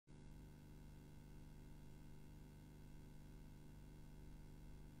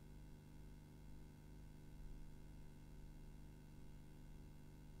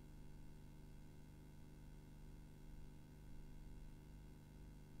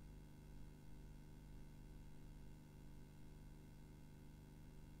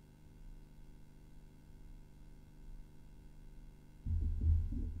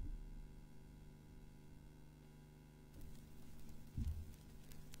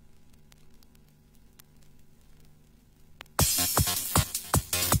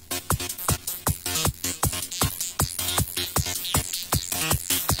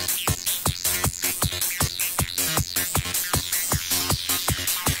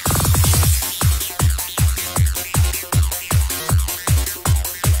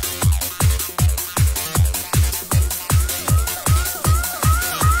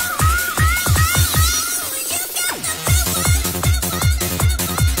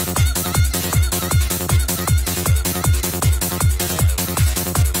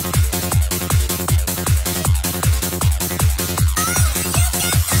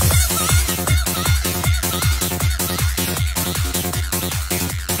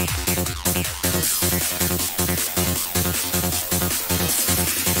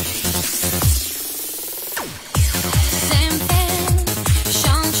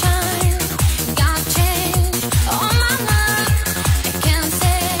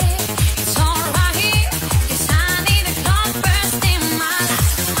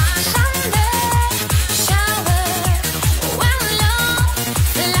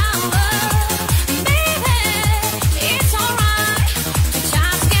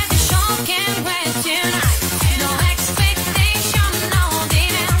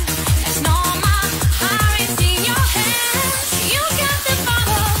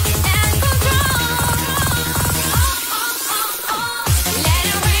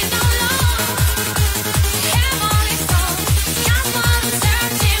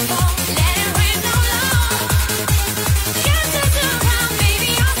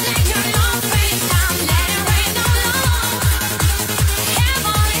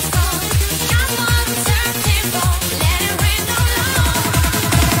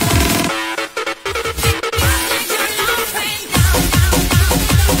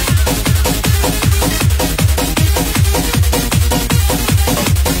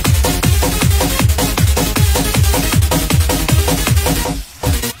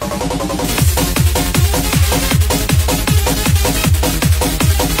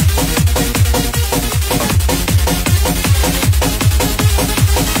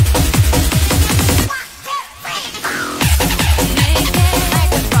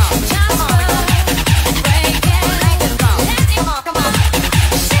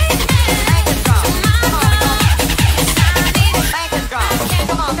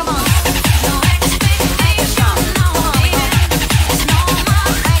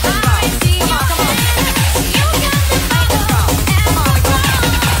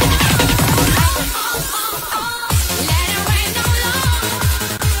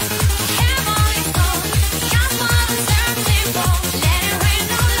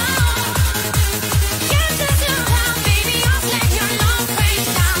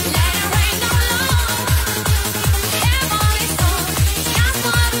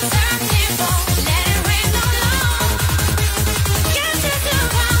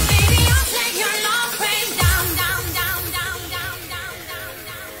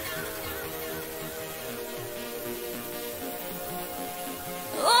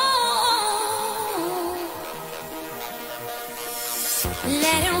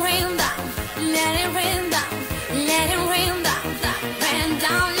let it rain down, let it rain down, let it rain down, rain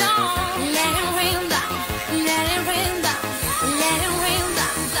down low. Let it rain down, let it rain down, let it rain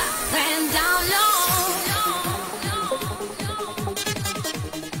down, rain down low.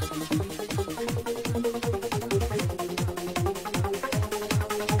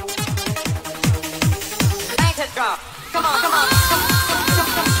 Make it drop. Come on, come on.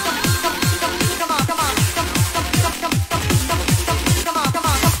 Come on, come on.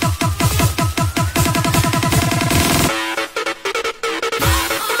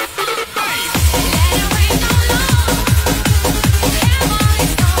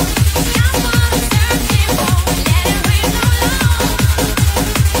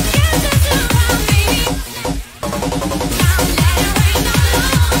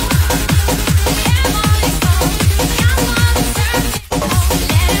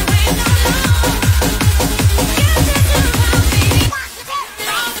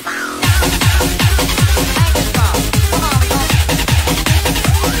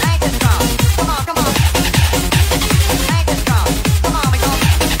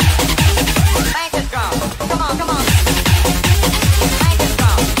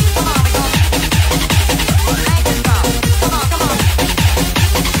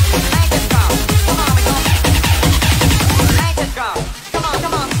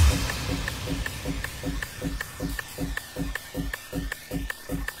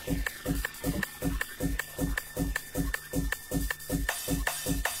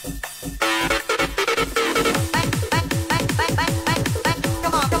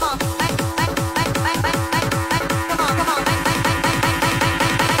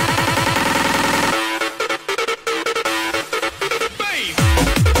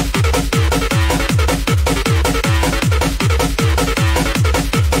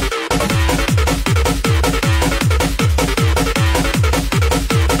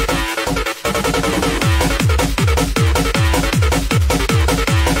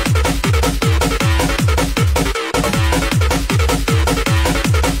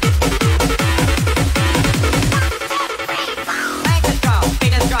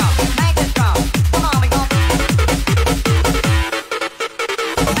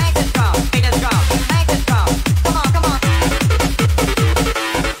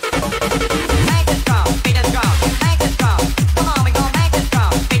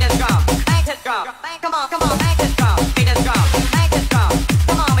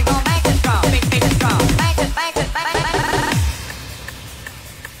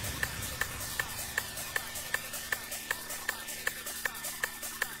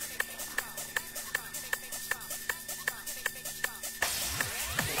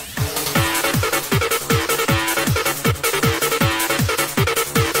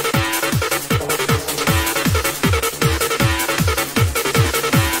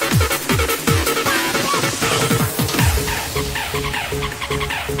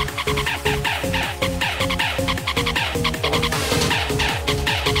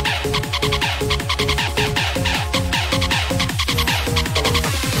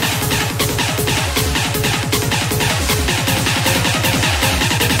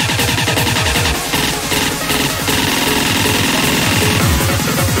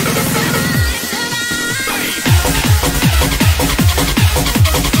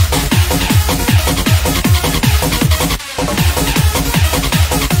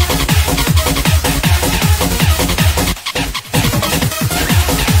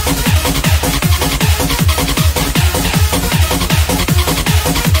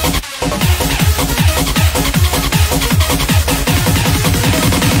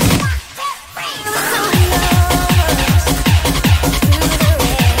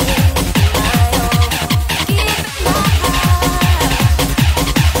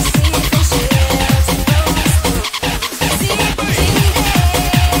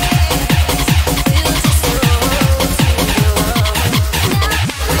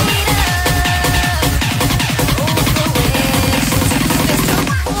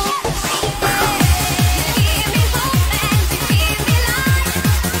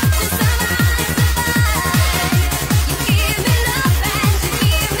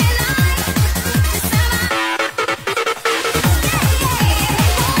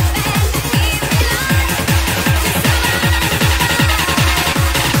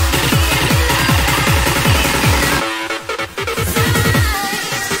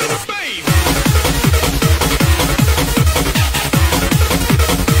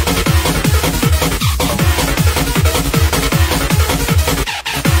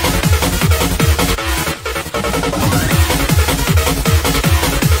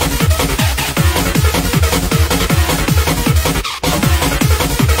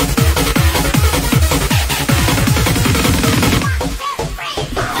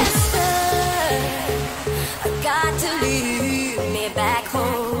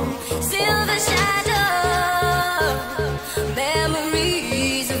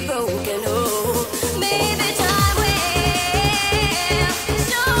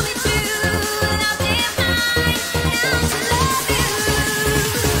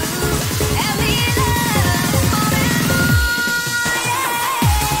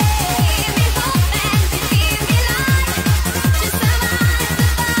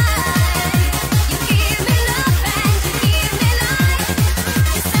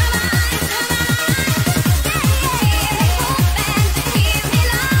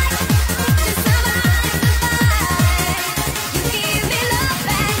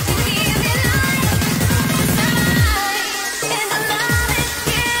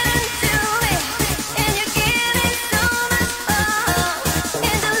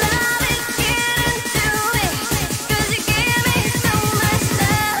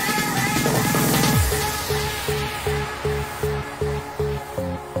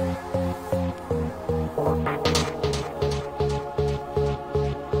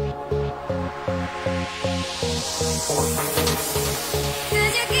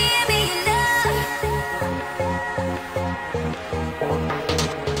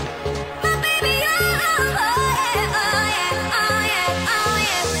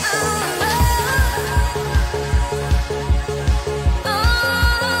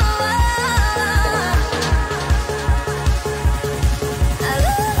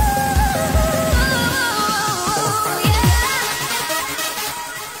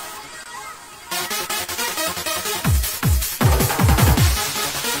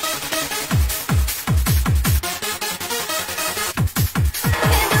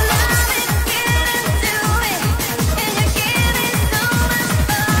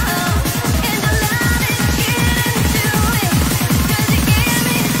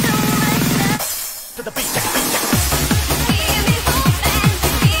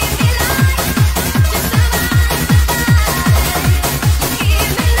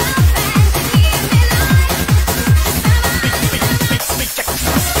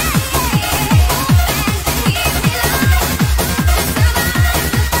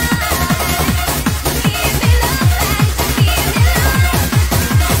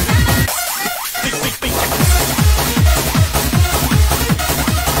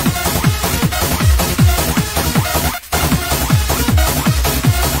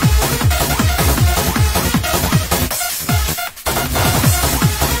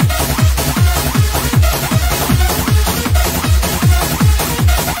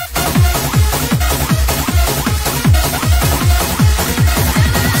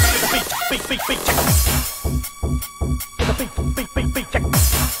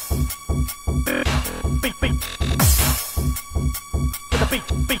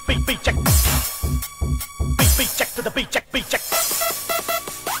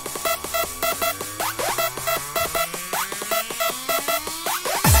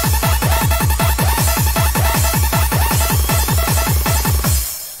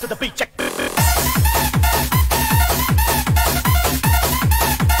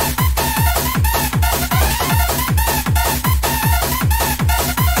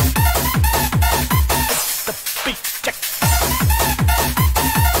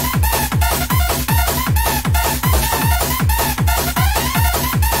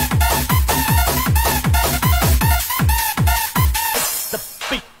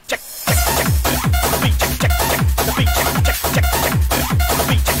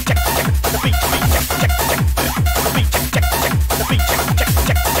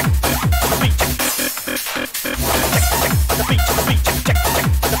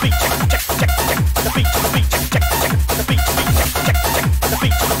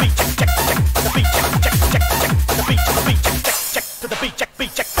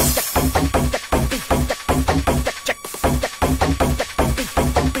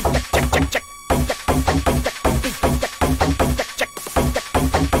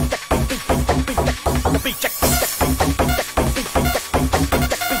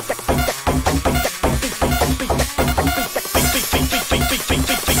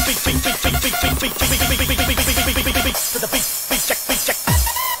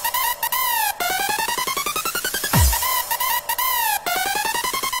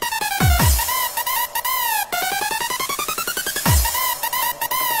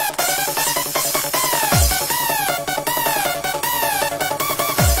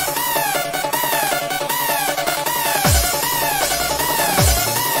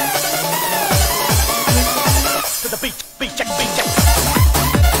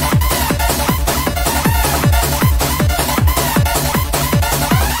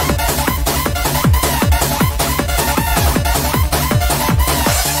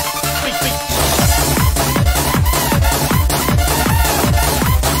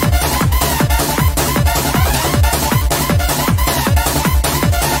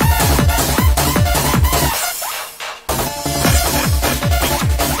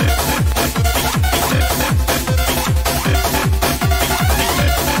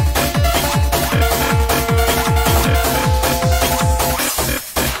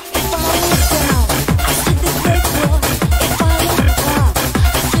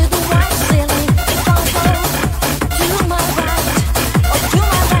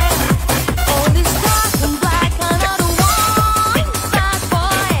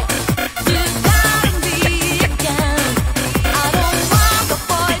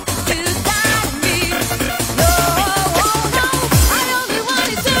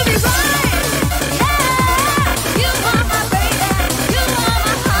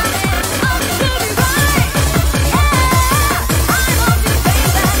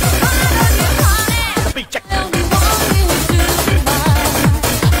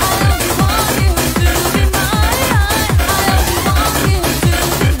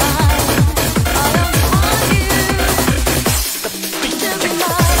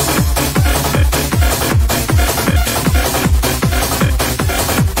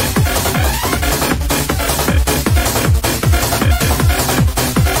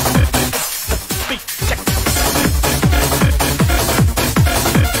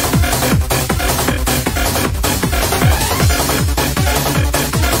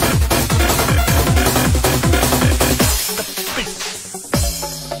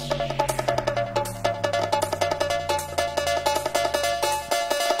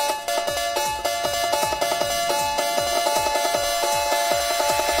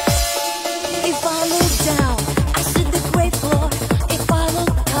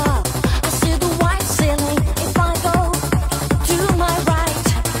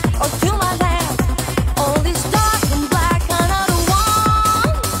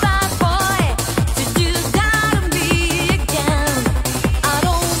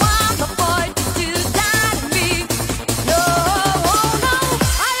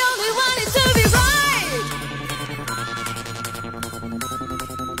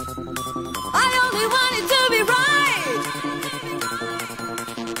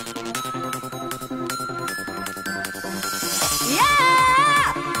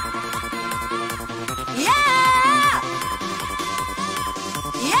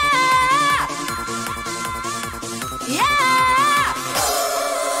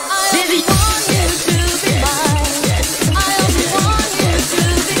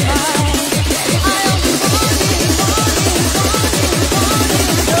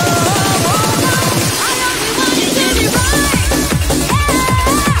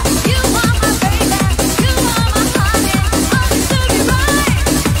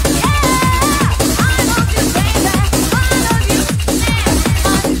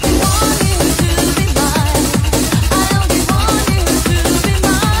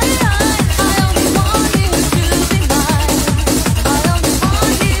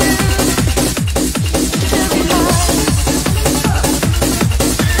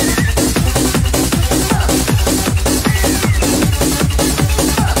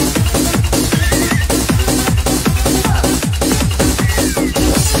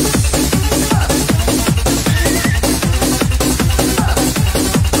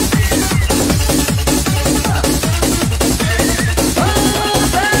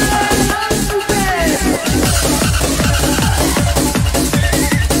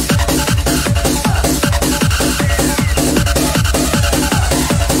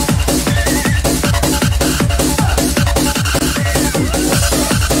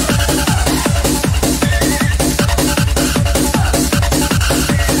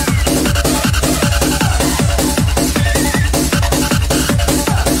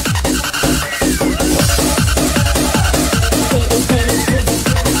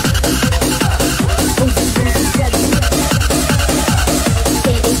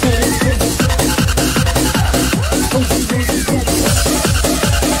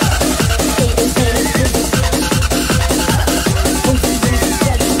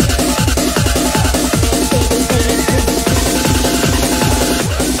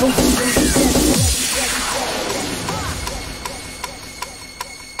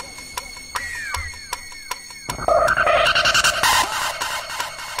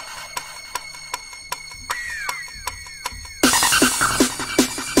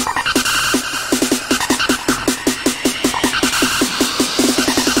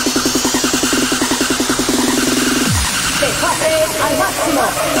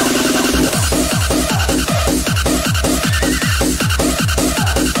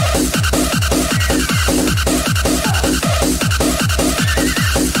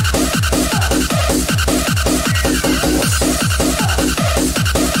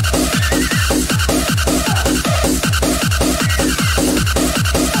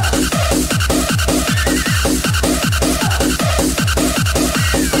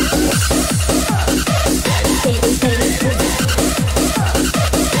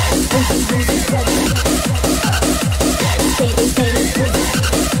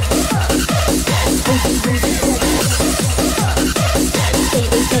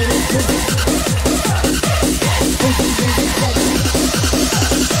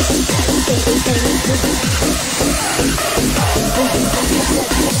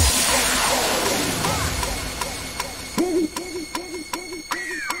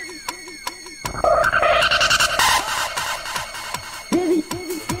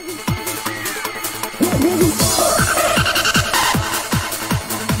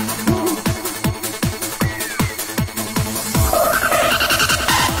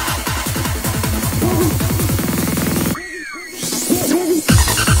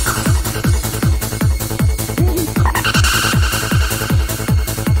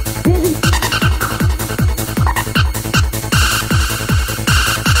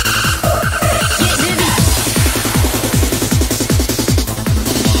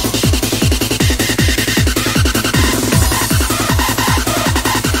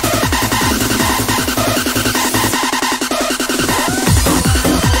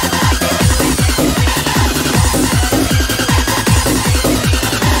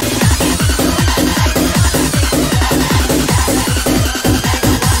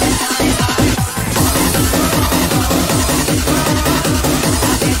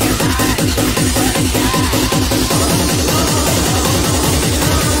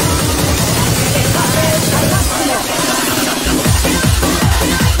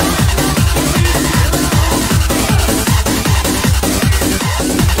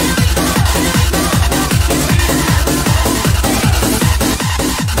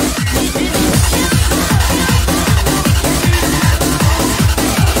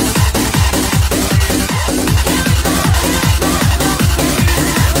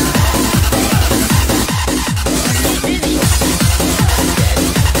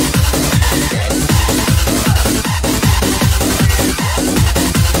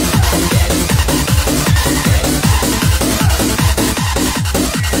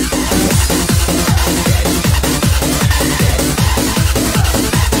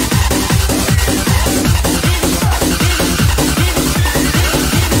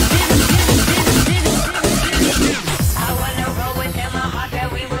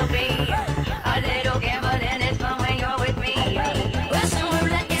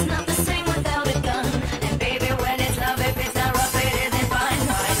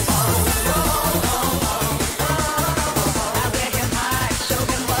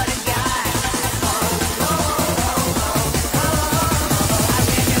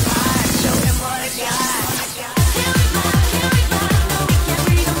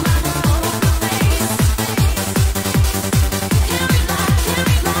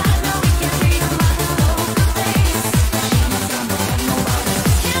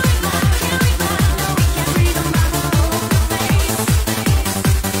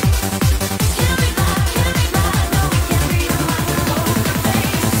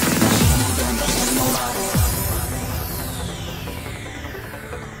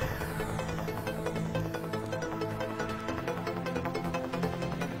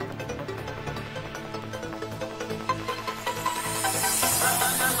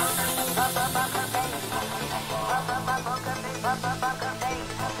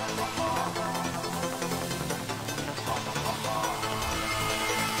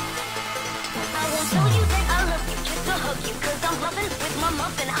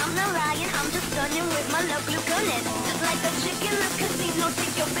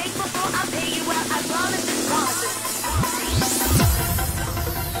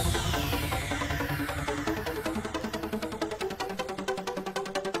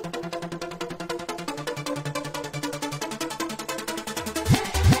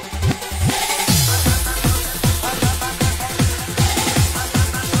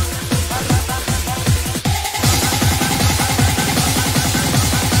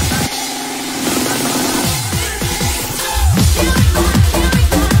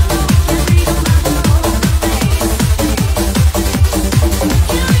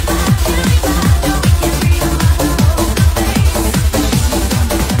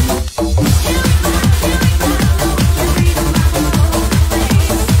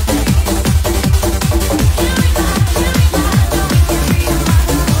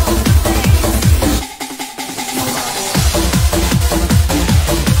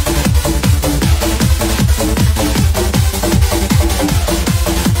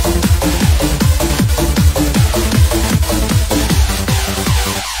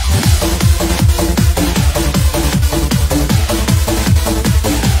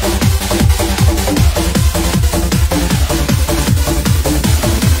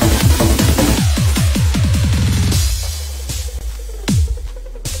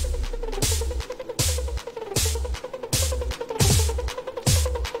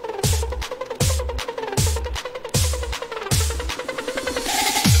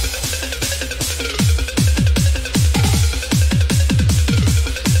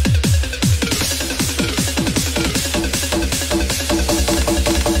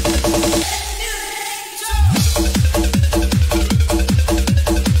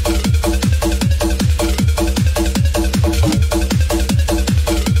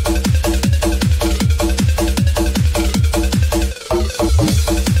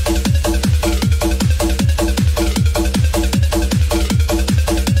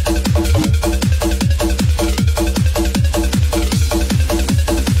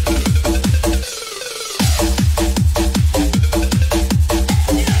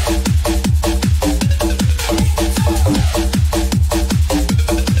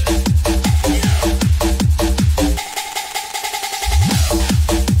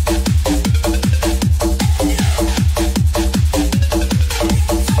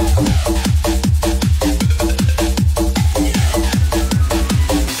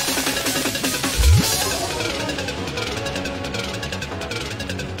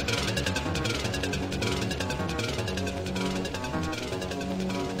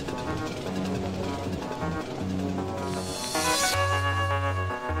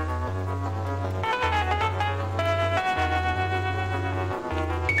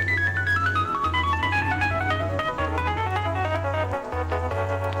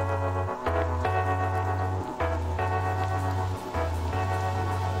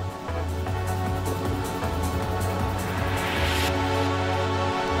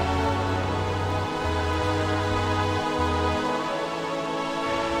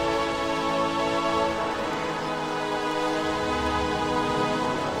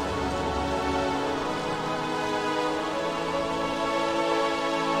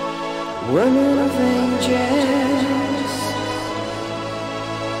 women of angels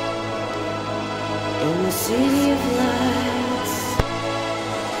in the city of lights,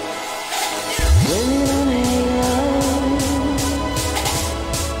 women on halos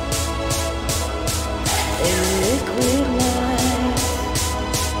in liquid light,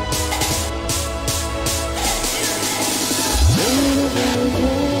 women of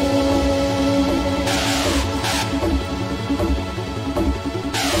angels.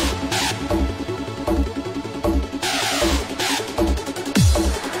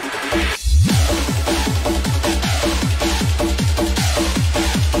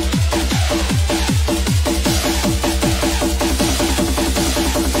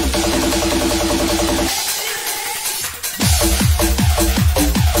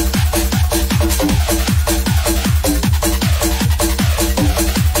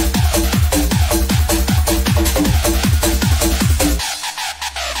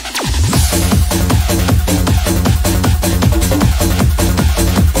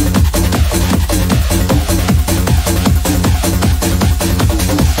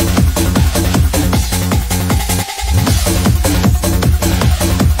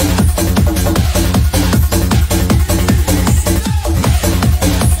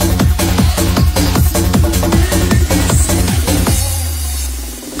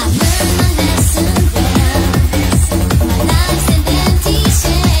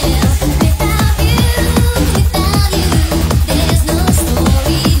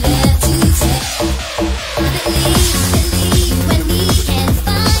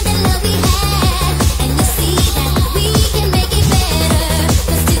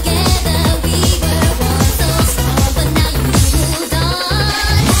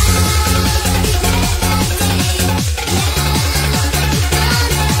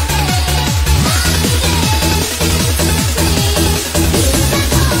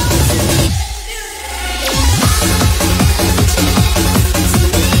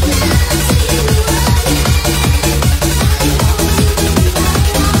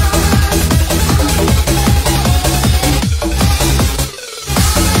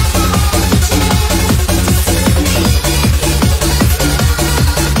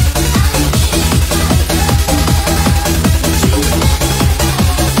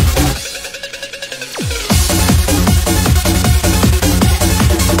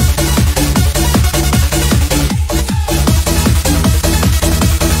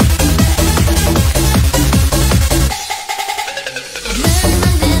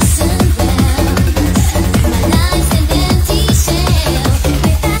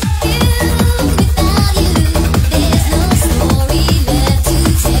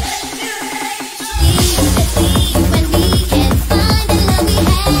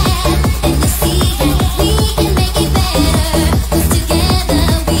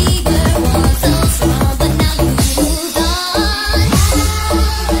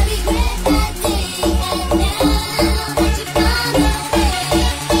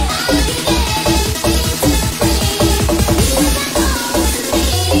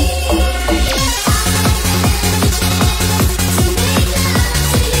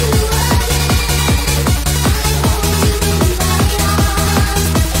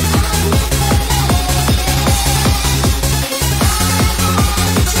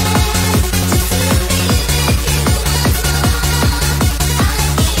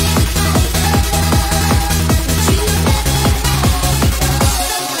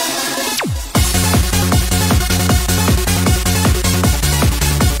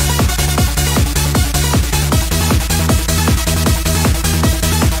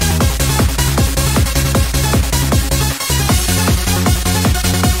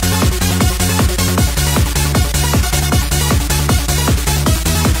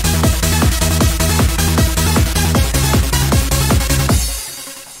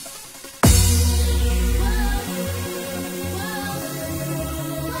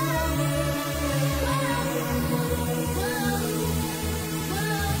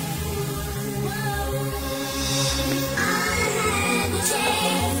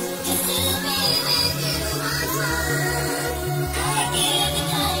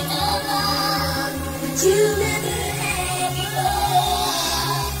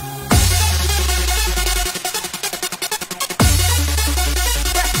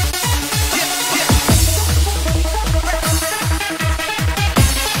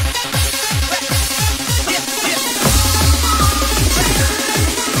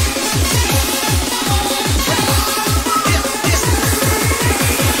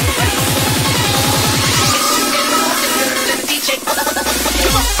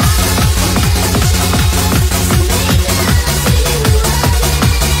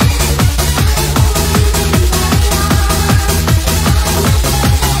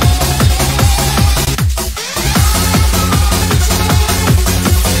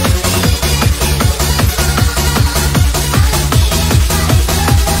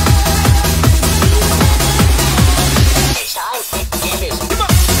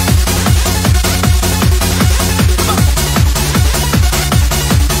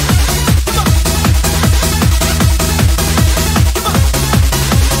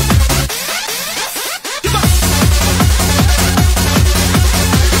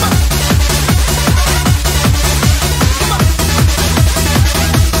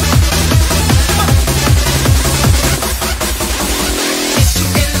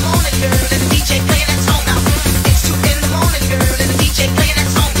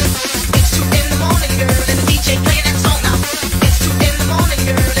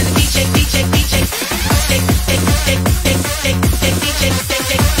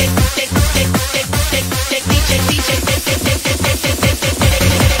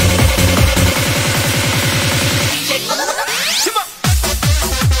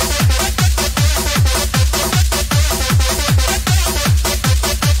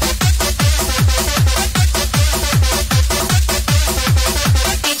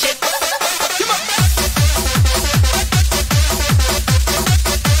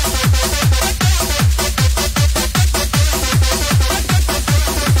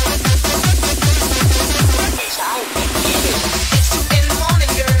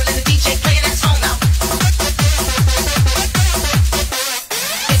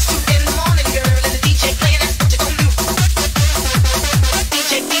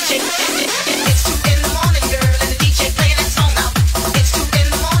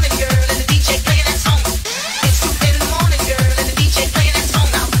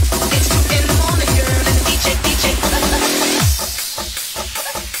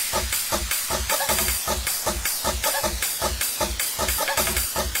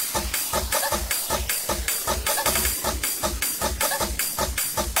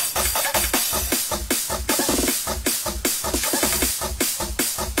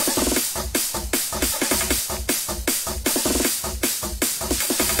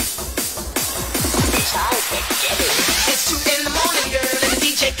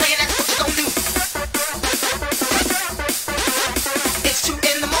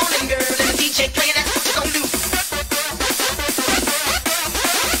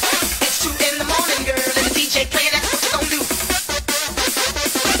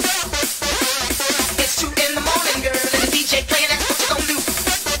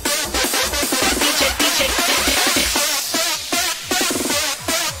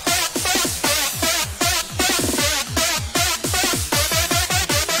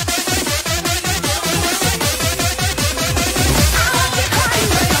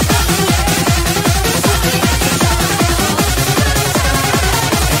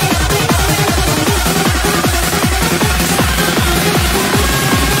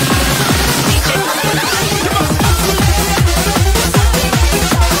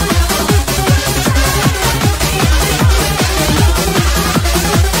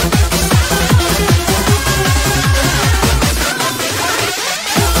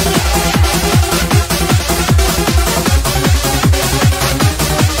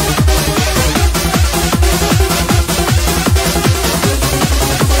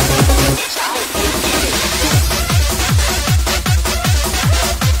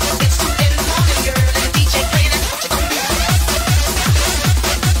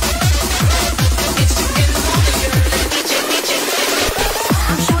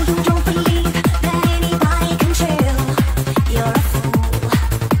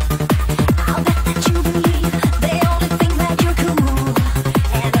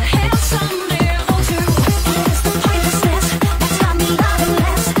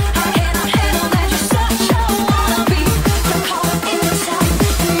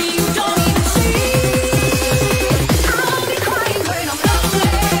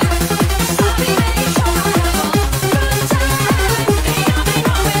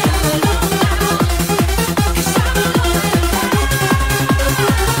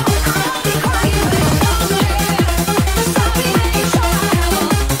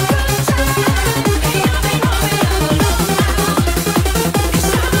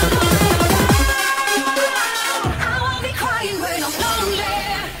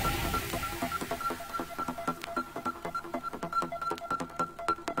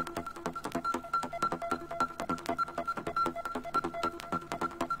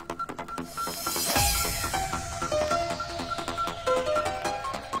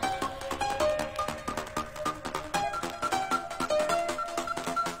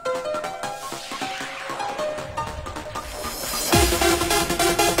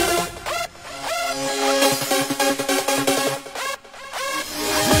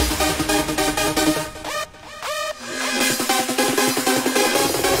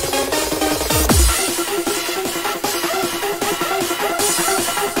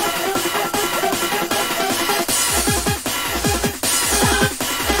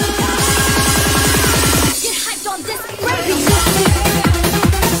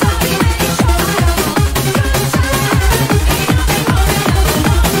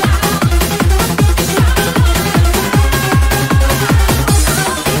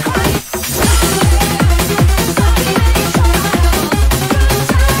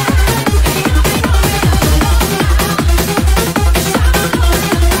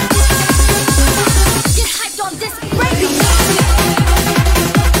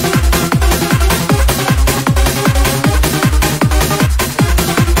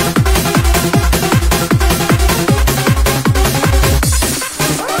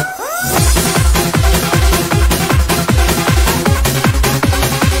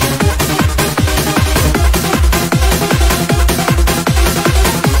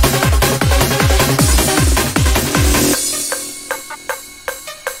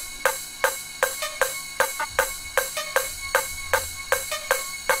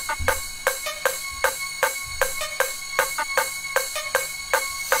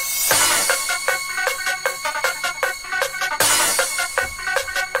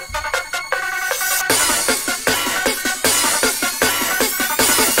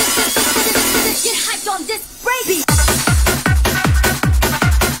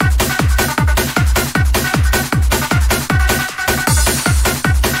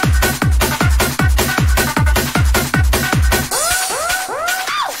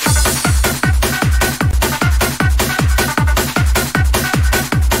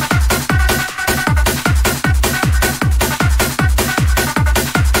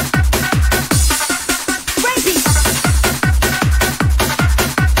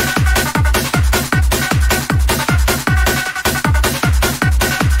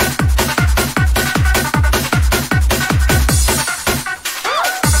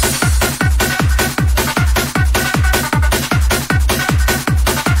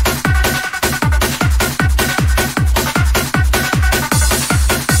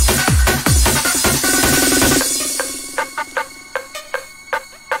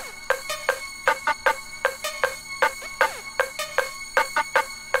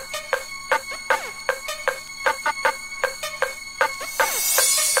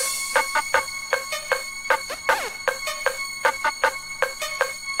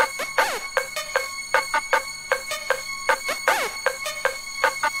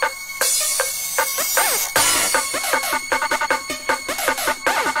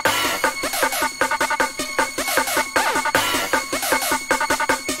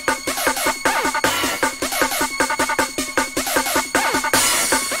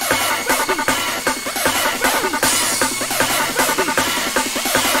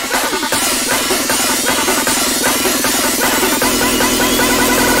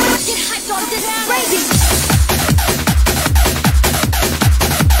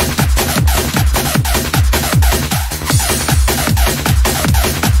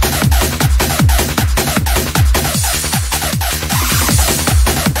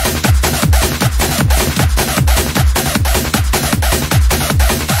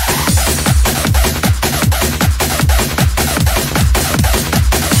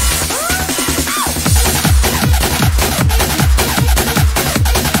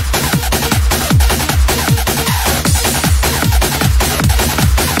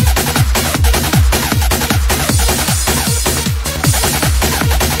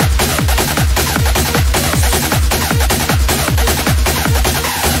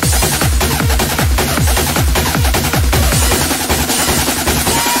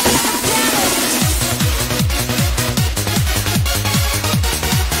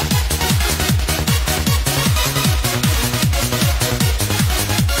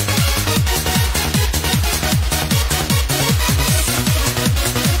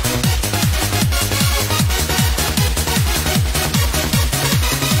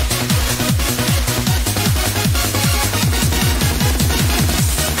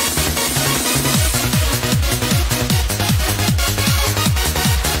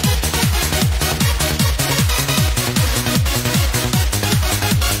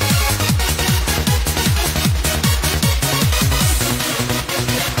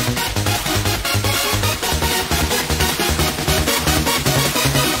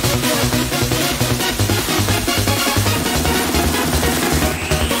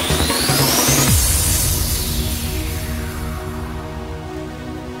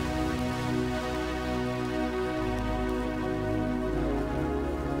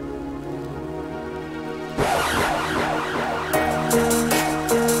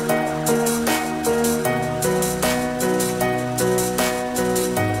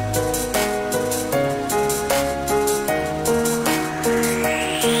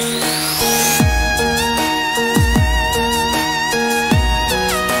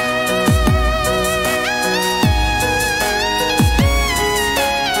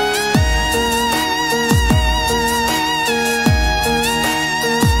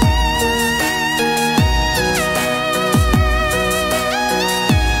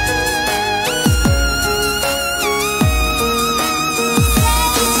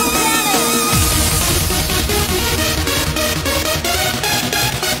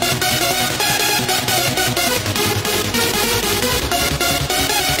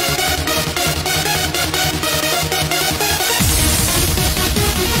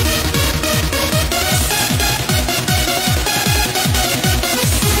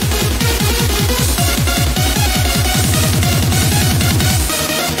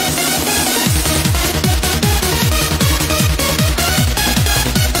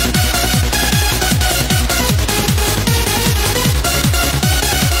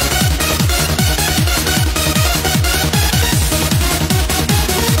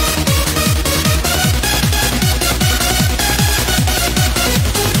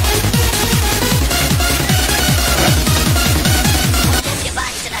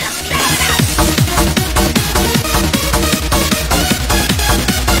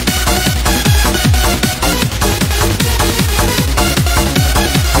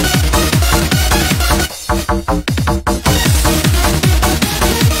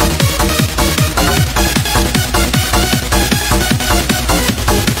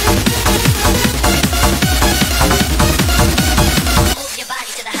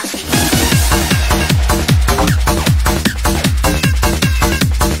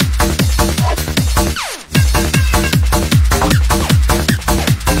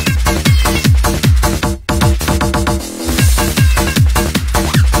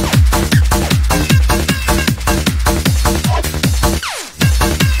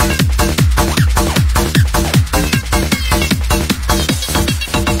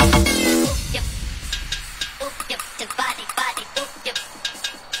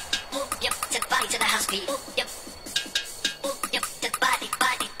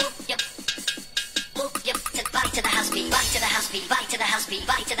 house beat,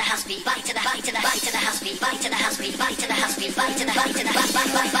 body to the house beat, body to the body to the body to the house beat, body to the house beat, body to the house beat, body to the body to the body to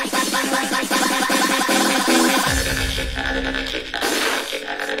the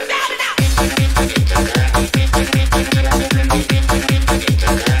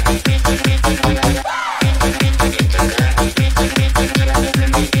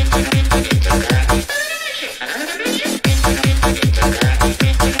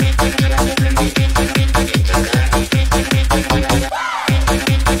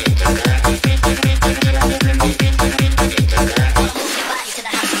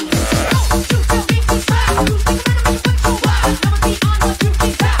house beat.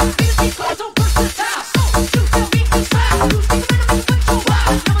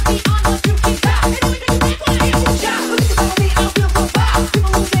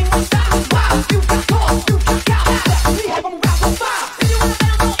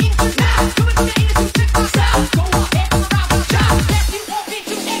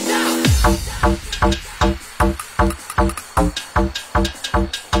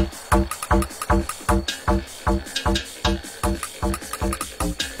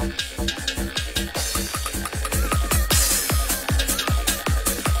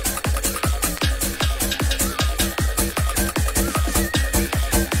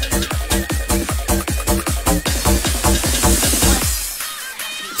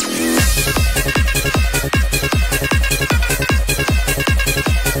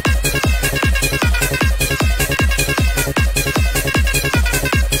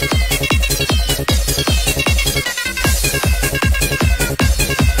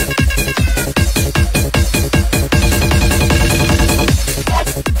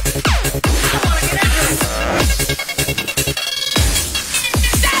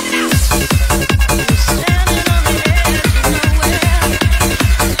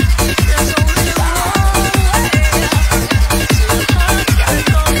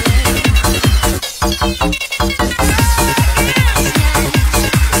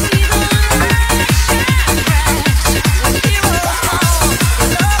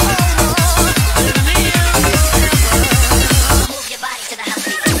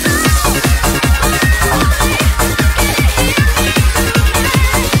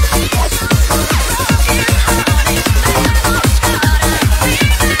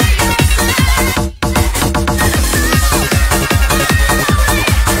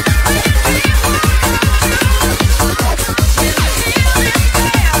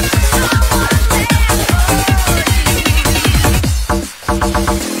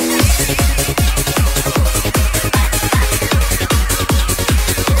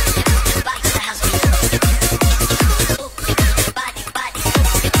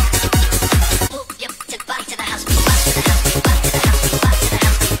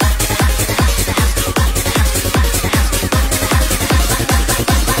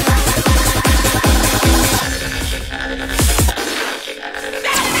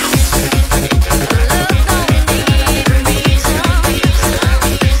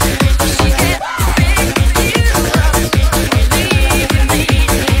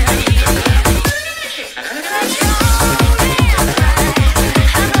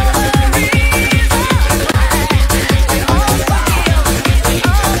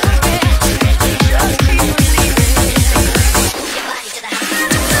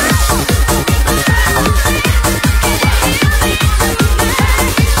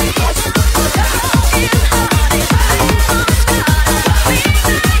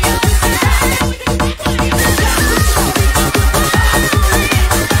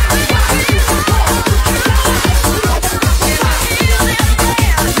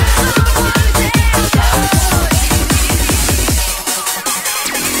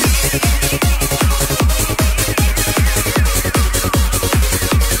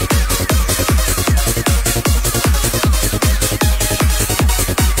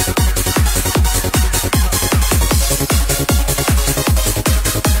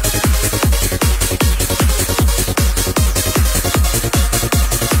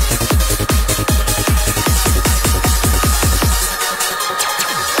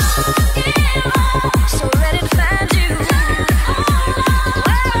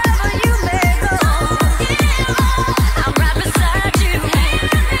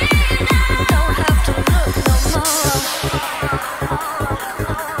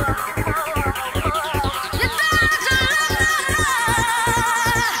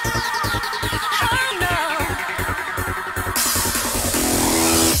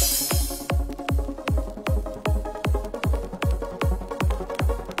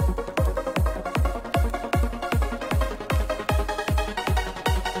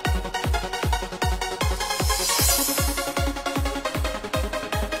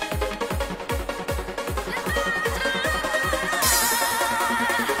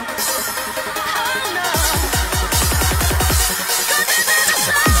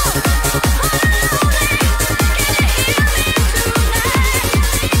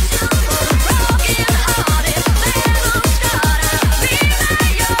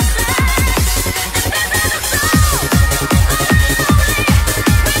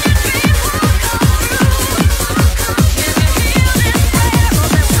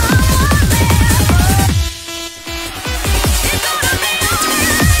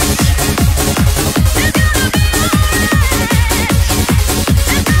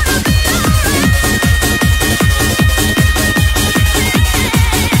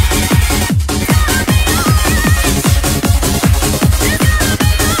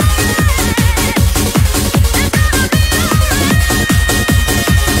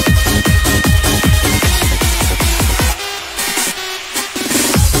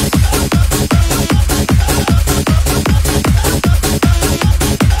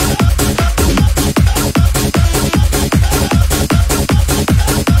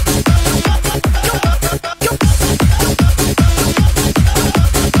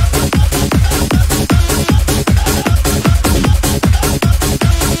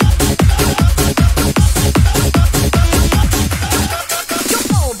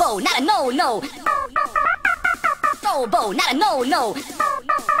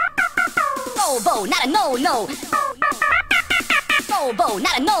 Bobo, not a no-no. Bobo,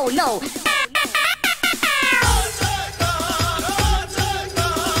 not a no-no.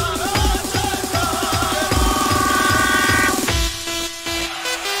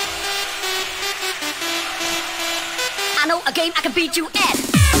 I know a game I can beat you at.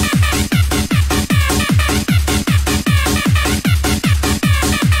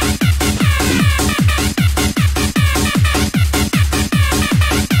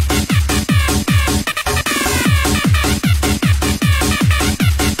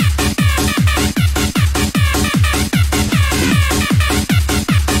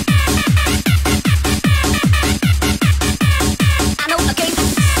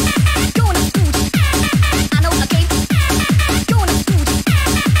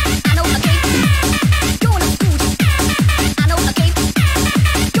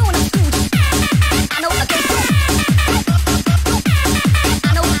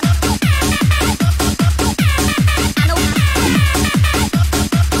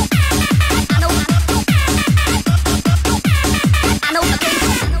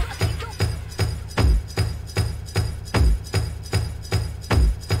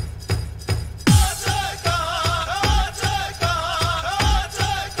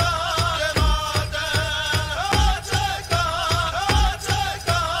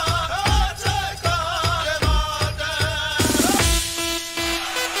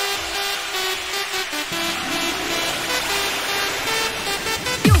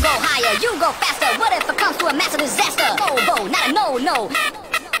 You go faster, what if it comes to a massive disaster? Bobo, not a no-no.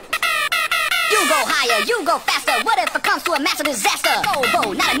 You go higher, you go faster, what if it comes to a massive disaster?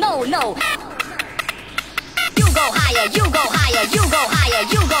 Bobo, not a no-no. You go higher, you go higher, you go higher,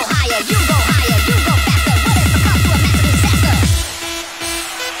 you go higher, you go higher, you go faster, what if it comes to a massive disaster?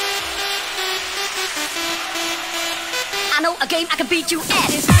 I know a game I can beat you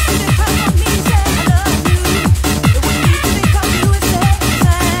at.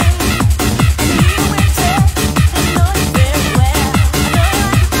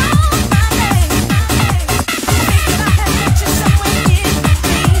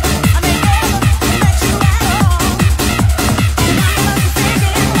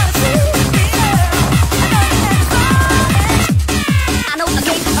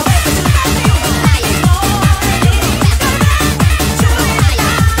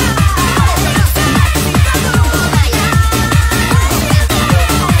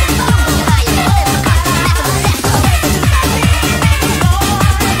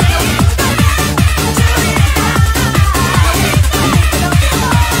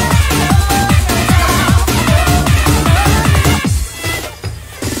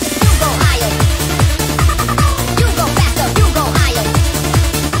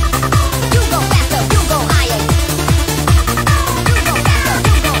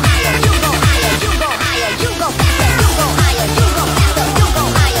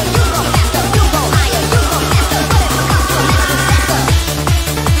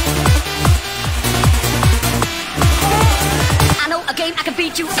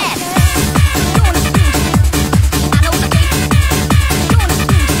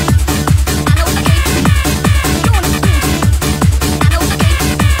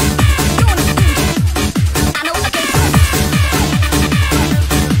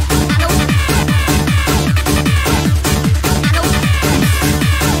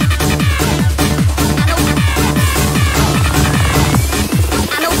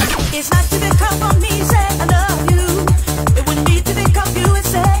 It's not gonna come from me, say I love you. It wouldn't need to become you and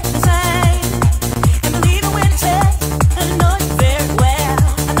say.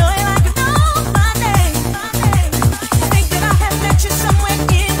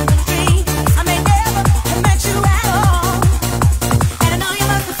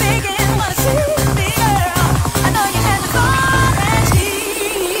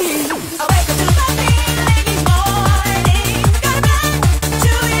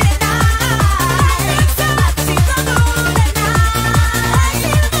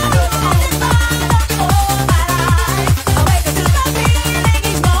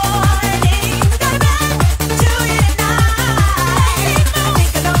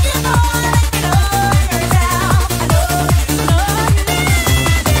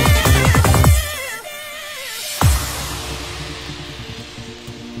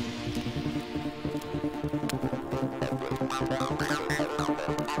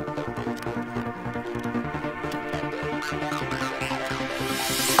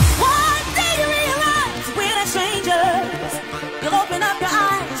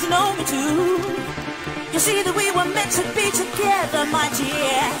 You see that we were meant to be together, my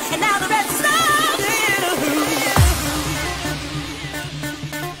dear, and now the rest is on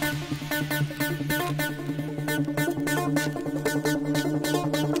you.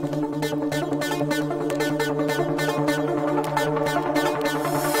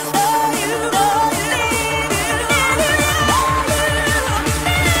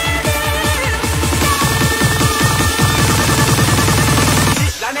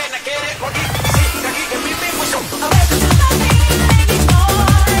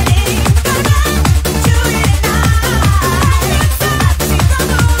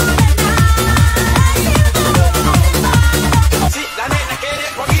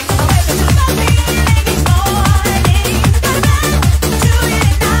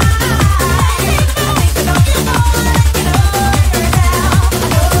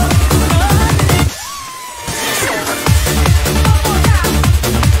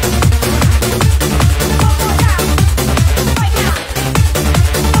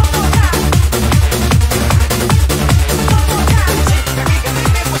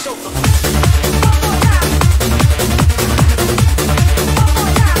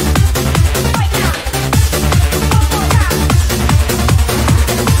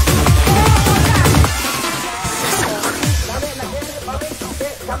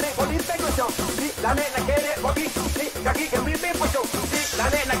 déjame morirte con yo. Si la nena quiere aquí, sí, aquí que mi pues yo. Si la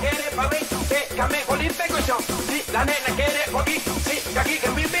nena quiere pa' mí, déjame morirte con yo. Si la nena quiere aquí, sí, aquí que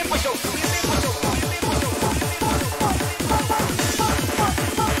mi pues yo.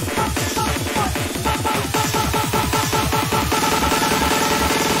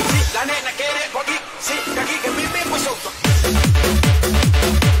 La nena quiere aquí, sí, aquí que mi pues yo.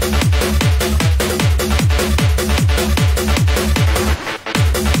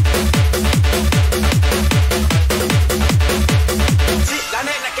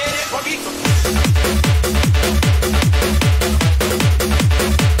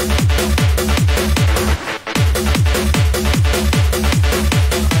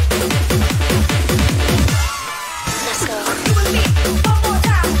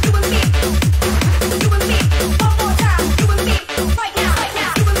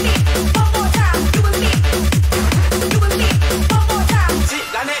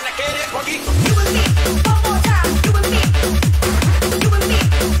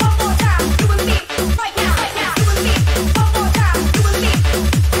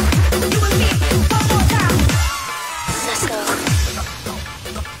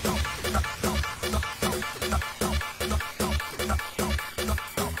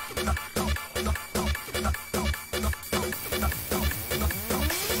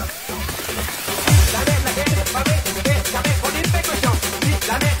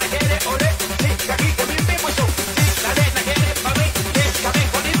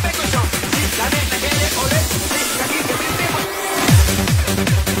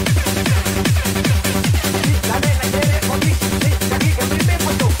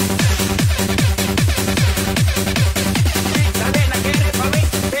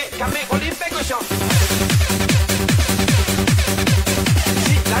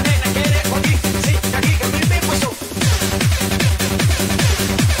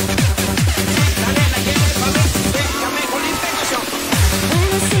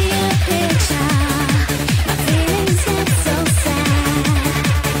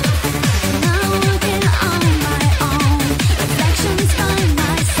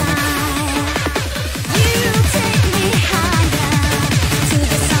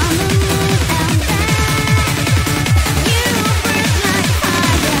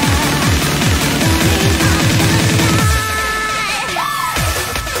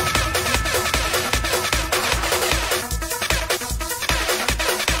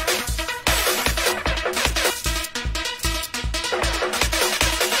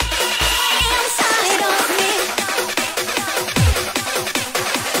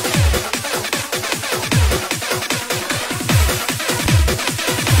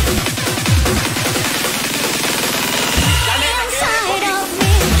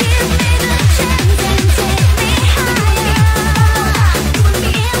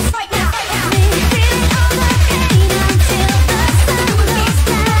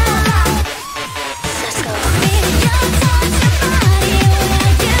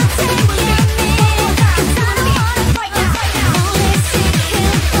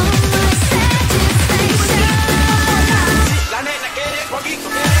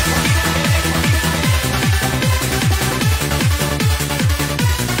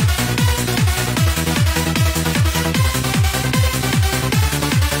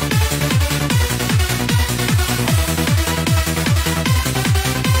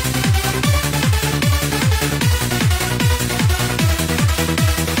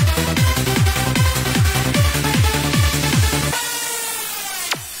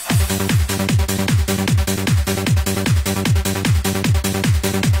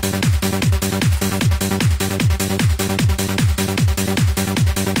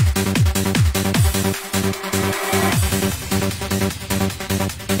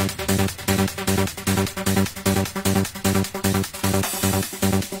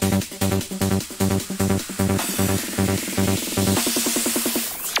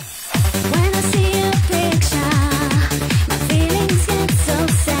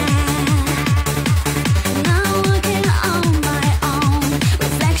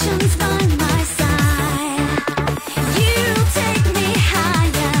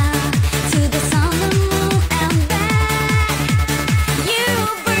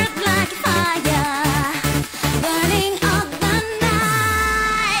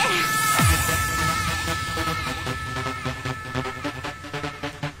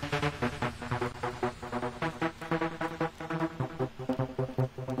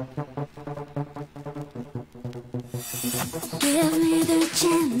 Give me the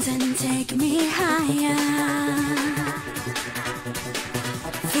chance and take me higher.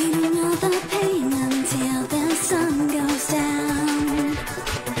 Feeling all the pain until the sun goes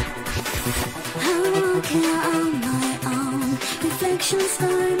down. walking on my own, reflections by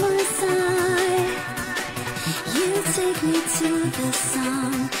my side. You take me to the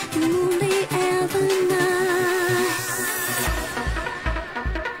sun, the moon, the air, the night.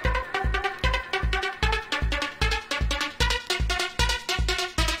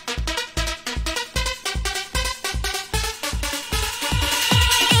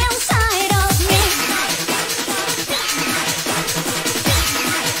 Inside of me,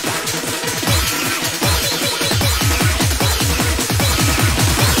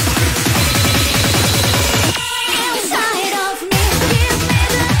 inside of me, give me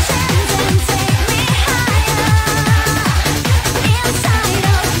the chance and take me higher.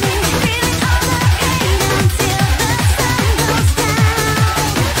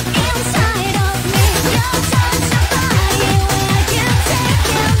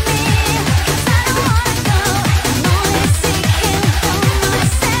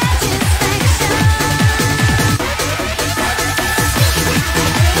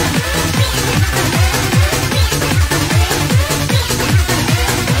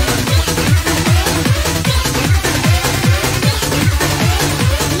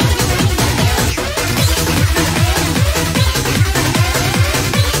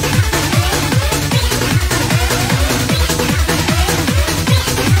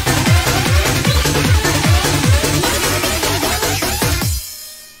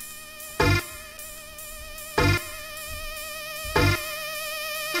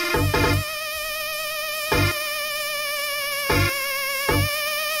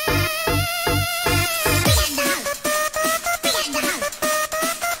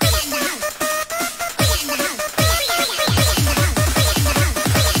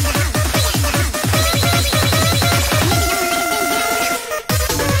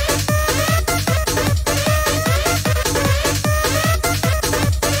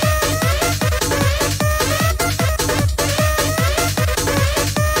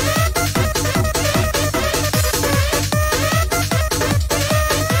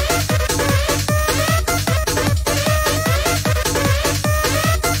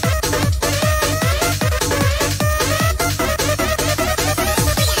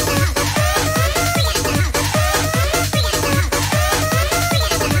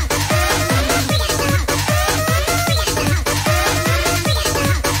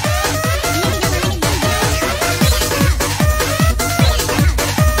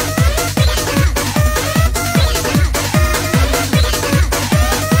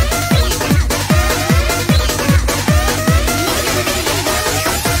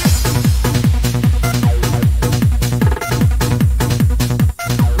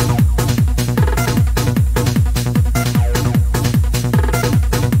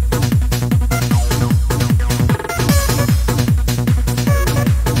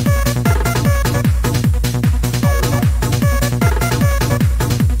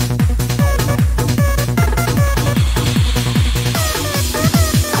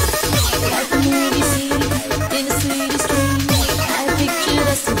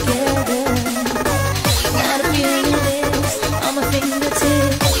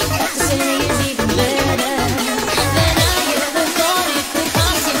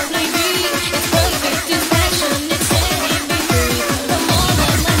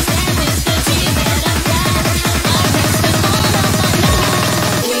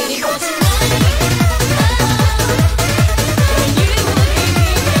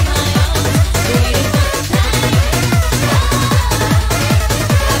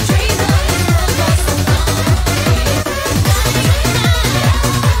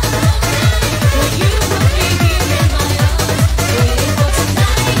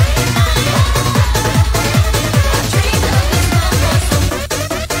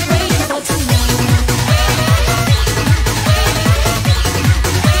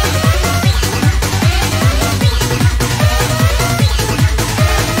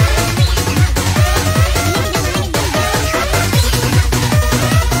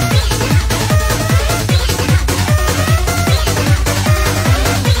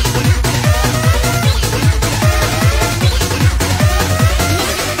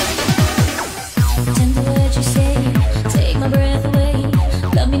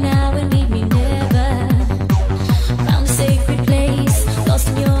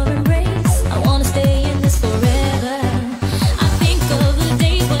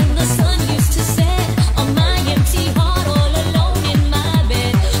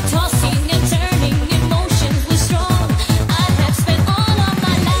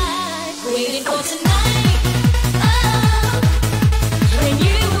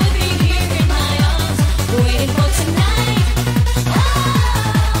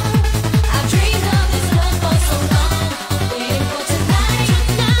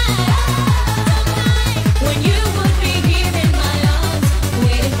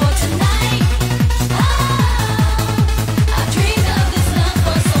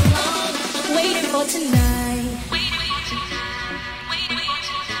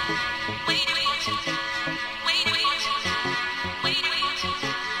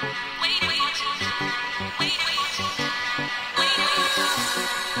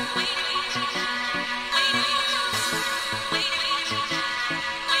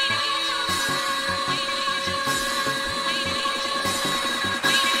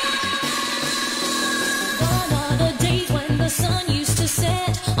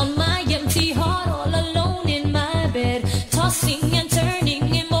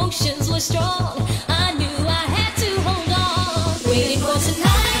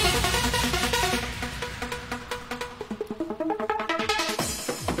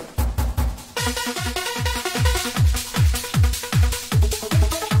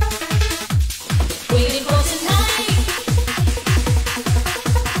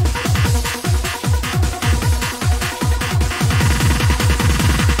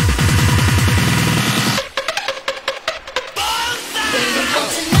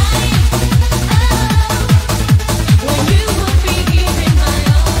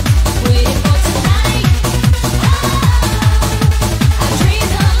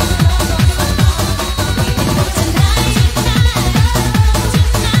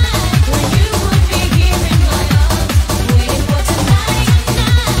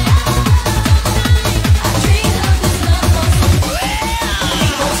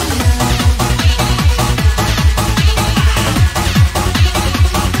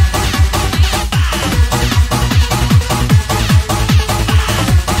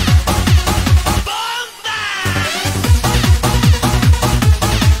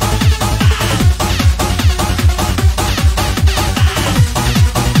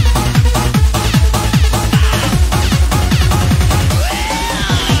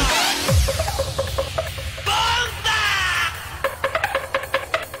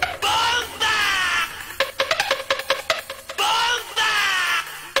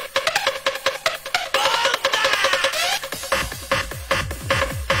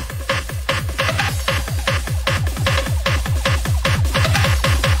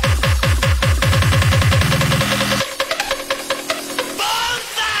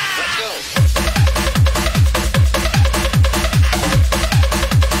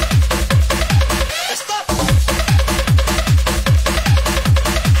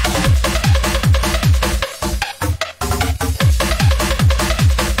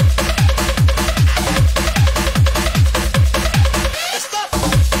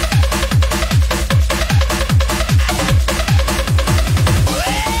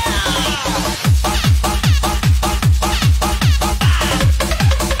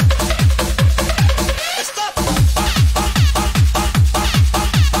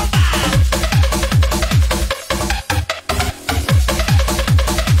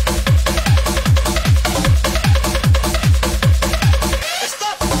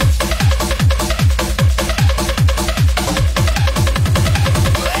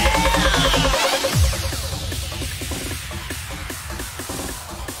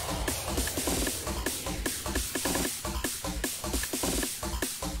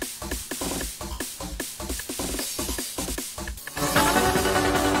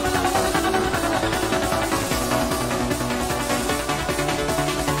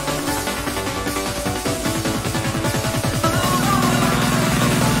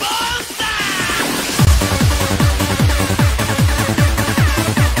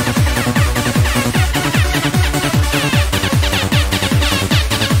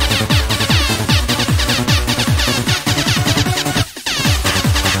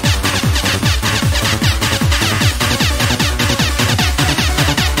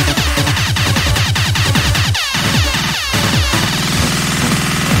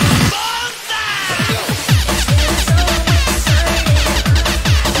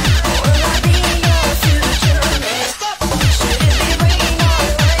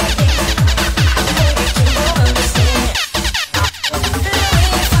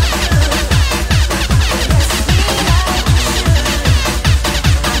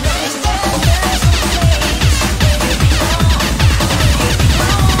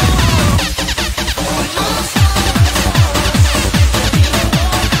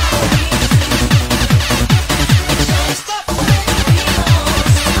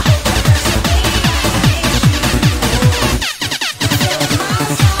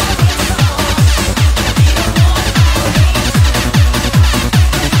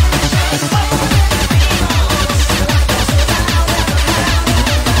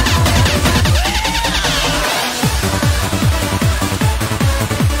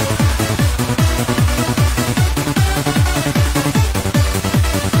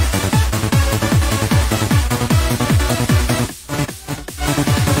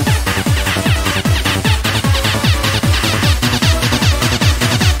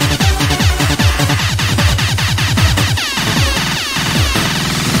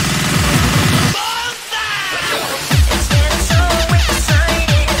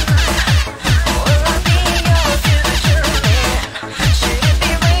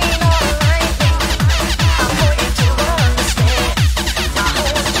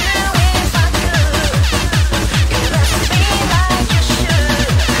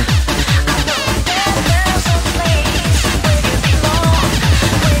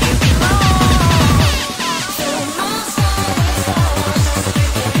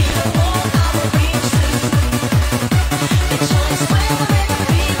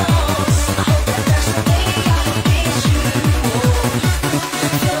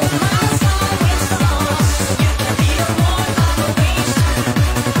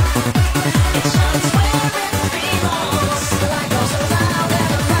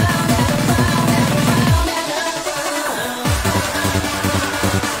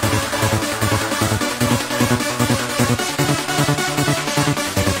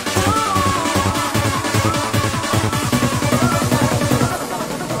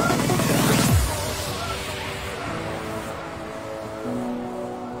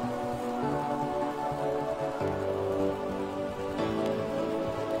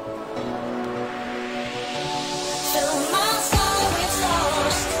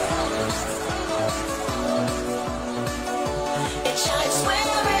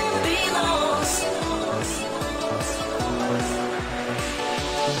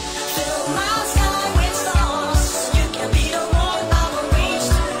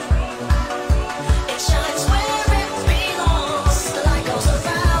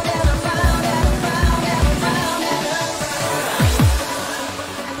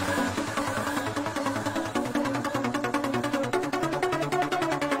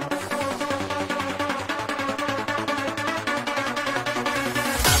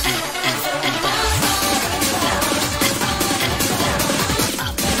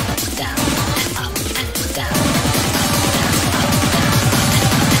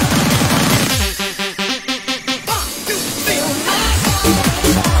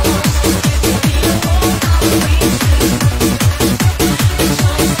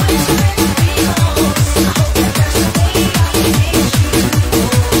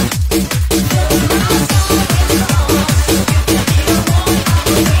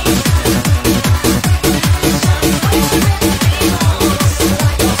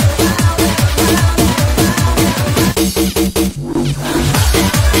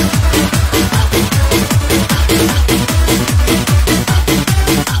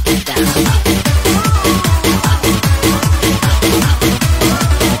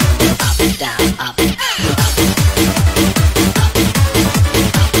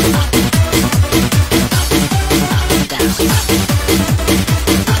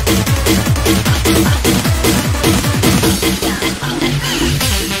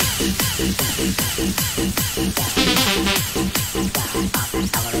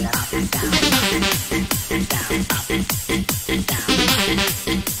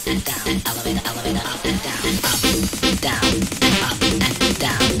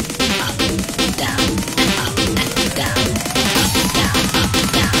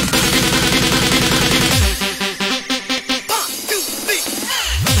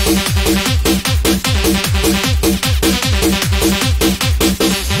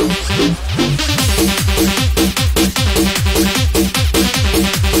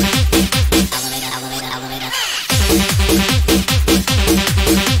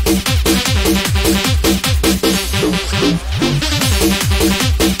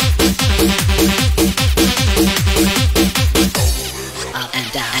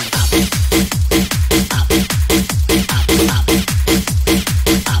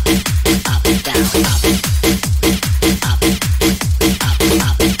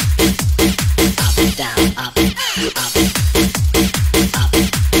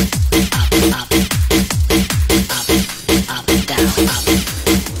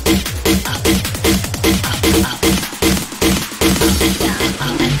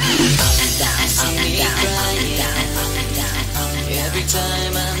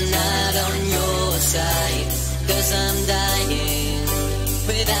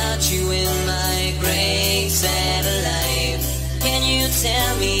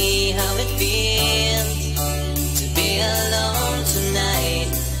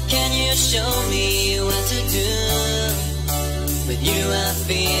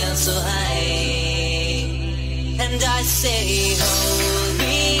 say hold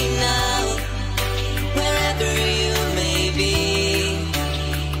me now, wherever you may be.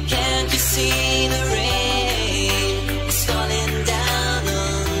 Can't you see the rain is falling down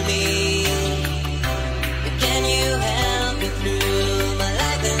on me? Can you help me through my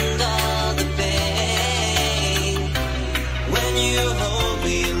life and all the pain? When you hold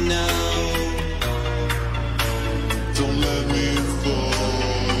me now, don't let me forget.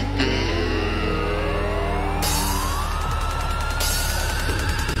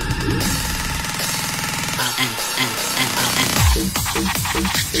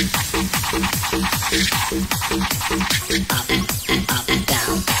 Up and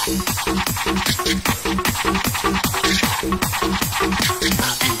down.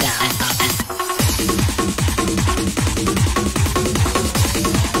 Up and down.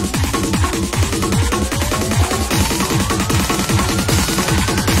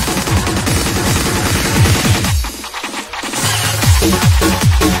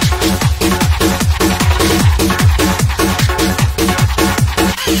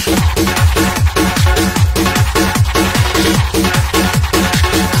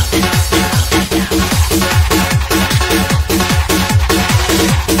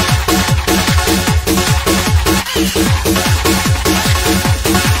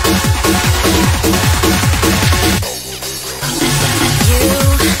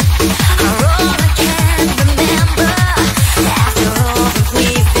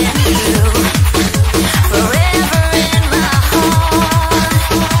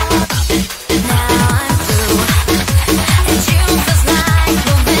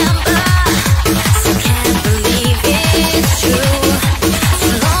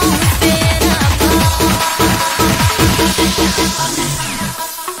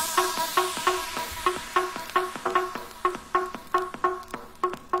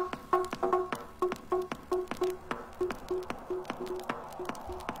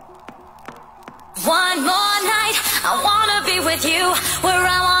 One more night, I wanna be with you, where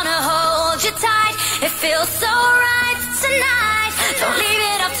I wanna hold you tight. It feels so right tonight. Don't leave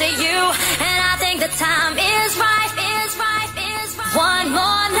it up to you, and I think the time is right, is right, is right. One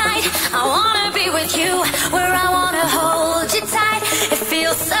more night, I wanna be with you, where I wanna hold you tight. It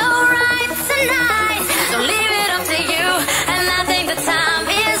feels so right tonight. Don't leave it up to you, and I think the time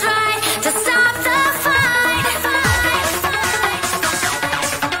is right to stop the fight.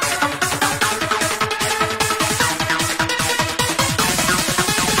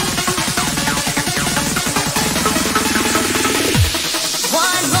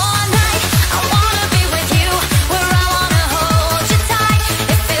 One more night, I wanna be with you, where I wanna hold you tight.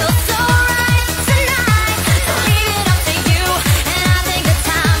 It feels so right tonight. Don't leave it up to you, and I think the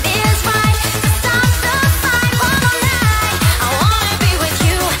time is right to stop the fight. One more night, I wanna be with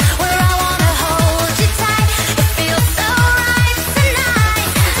you, where I wanna hold you tight. It feels so right tonight.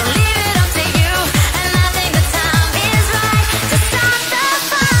 Don't leave it up to you, and I think the time is right to stop the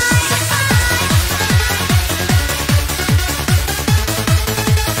fight.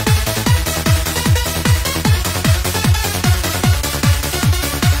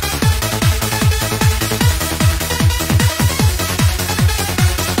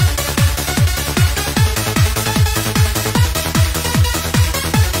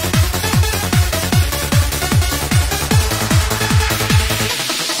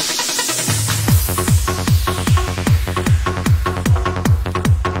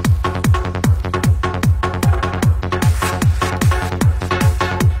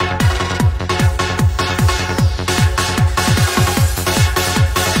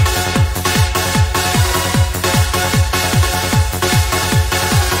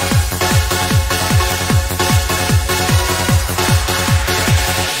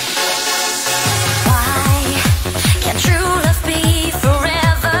 Why can't true love be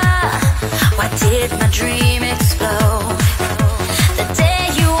forever? Why did my dream explode the day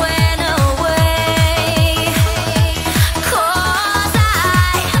you went away? 'Cause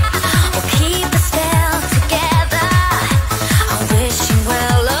I will keep the spell together. I'm wishing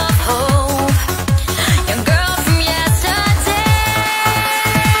well of hope, young girl from yesterday.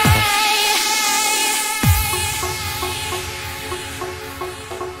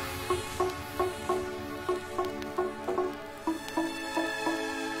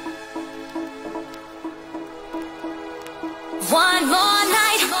 One more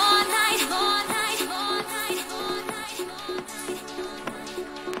night, more night, more night, more night, more night, more night.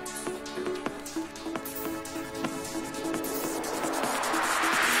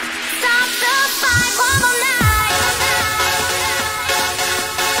 Stop the fight, one more night.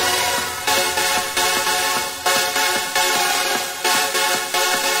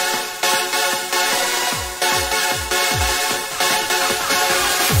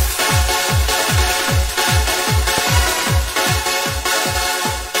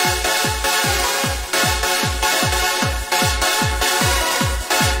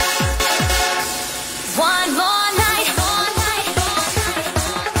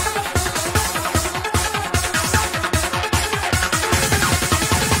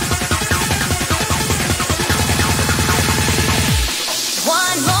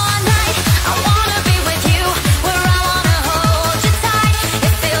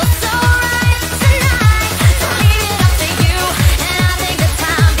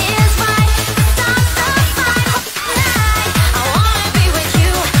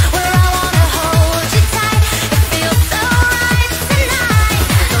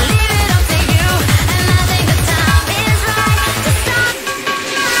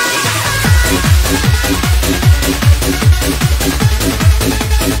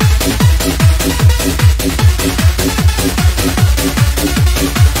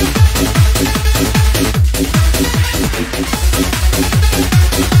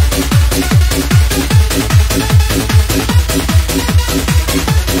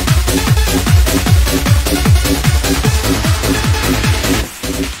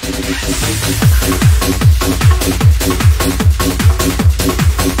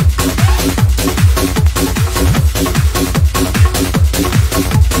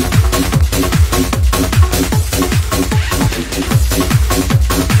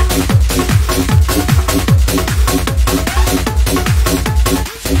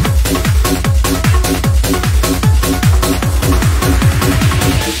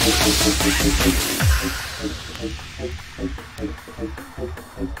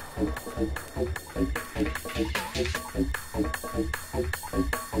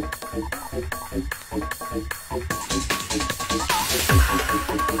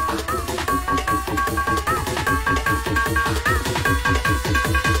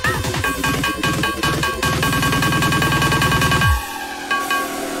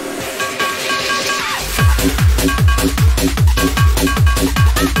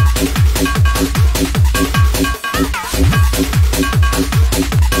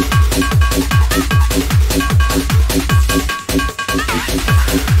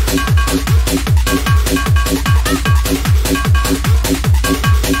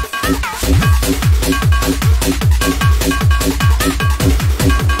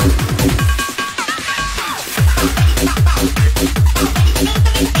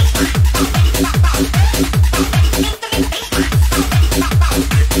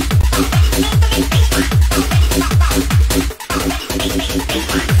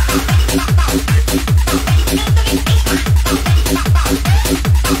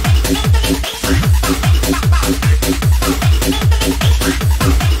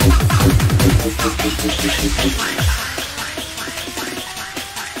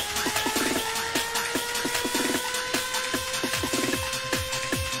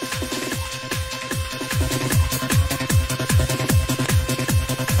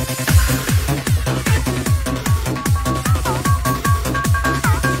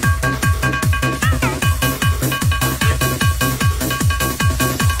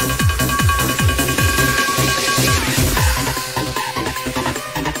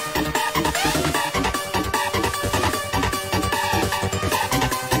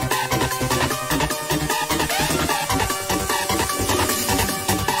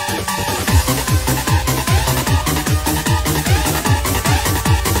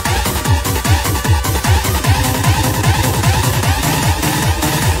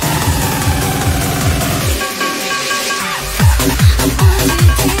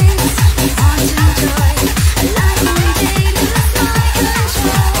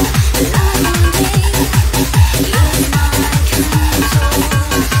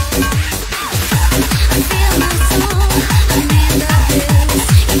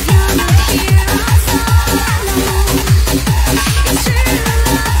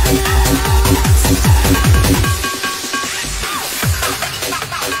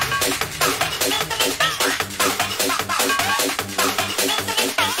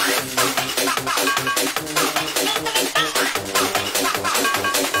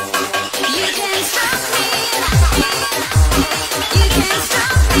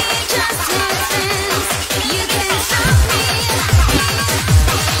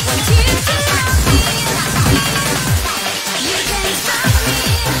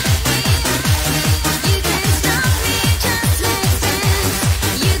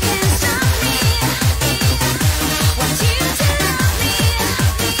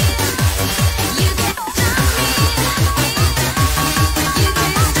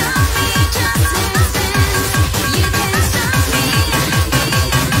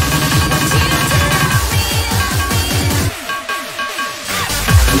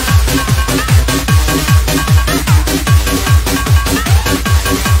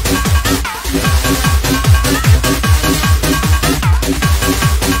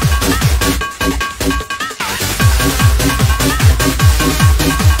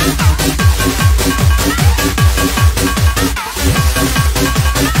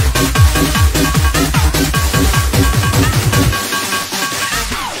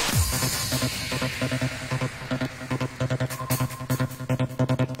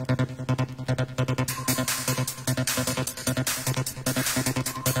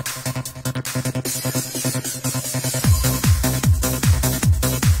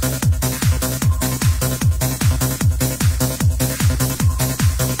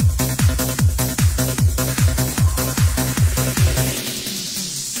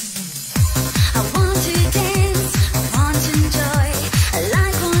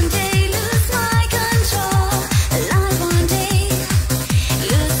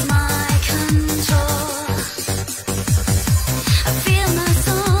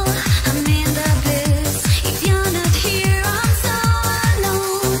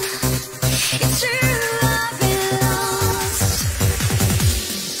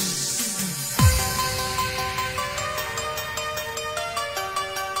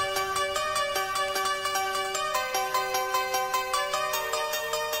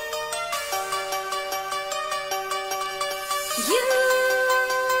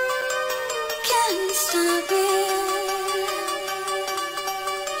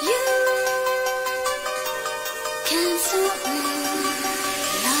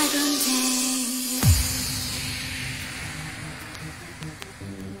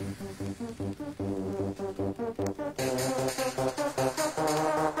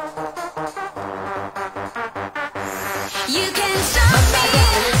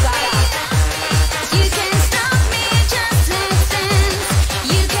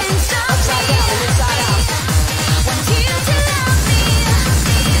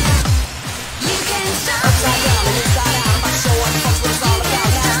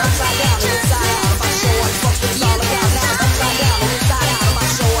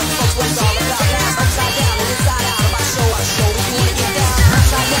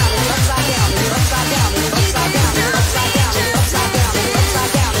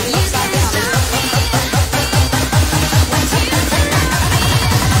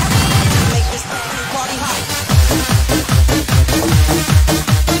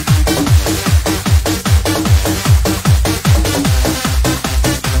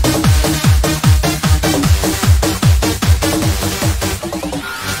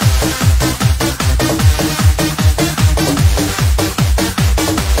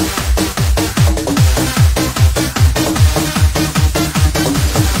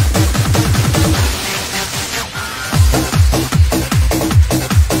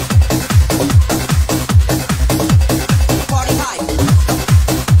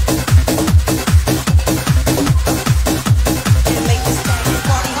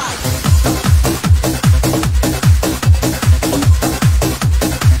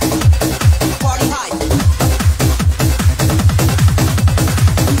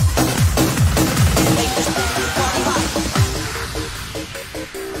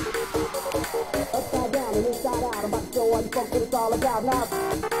 what the fuck it's all about now.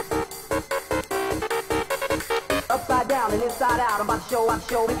 Upside down and inside out, I'm about to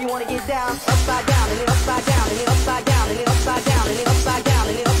show if you wanna get down. Upside down and then upside down and then upside down and then upside down and then upside down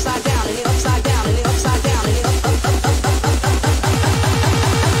and then upside down and then upside down and then upside down and then up.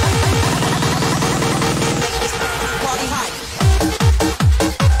 Party high.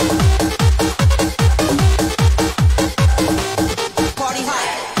 Party high.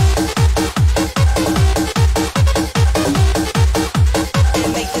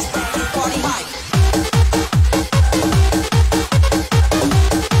 And make this party high.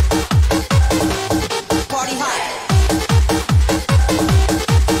 Party high.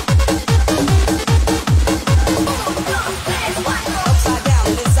 Upside down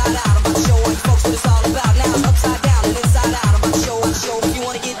and inside out, I'm about to show all you folks what it's all about now. Upside down and inside out, I'm about to show if you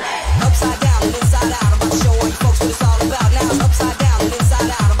wanna get upside down and inside out, I'm about to show all you folks what it's all about now. Upside down and inside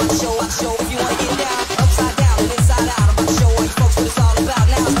out, I'm about to show if you wanna get down. Upside down and inside out, I'm about to show all you folks what it's all about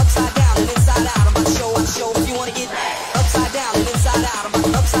now. Upside down and inside out, I'm about to show if you wanna get upside down and inside out, I'm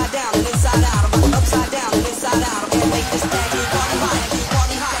about upside down and inside out, I'm about upside down and inside out, I'm gonna make this thing party high,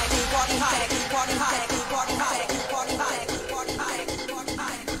 party high, party high, party high, party high, party high, party high, party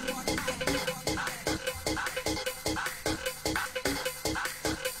high.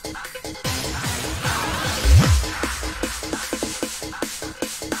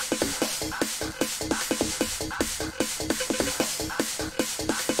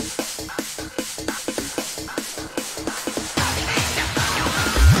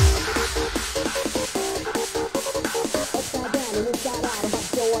 Upside down and inside out, I'm about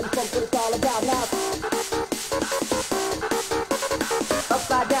to show all you folks what it's all about now.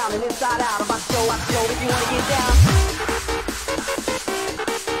 Upside down and inside out, I'm about to show if you wanna get down.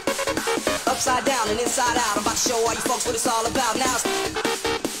 Upside down and inside out, I'm about to show all you folks what it's all about now.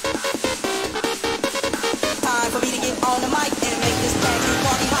 Time for me to get on the mic and make this thing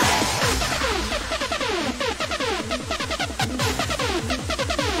party high.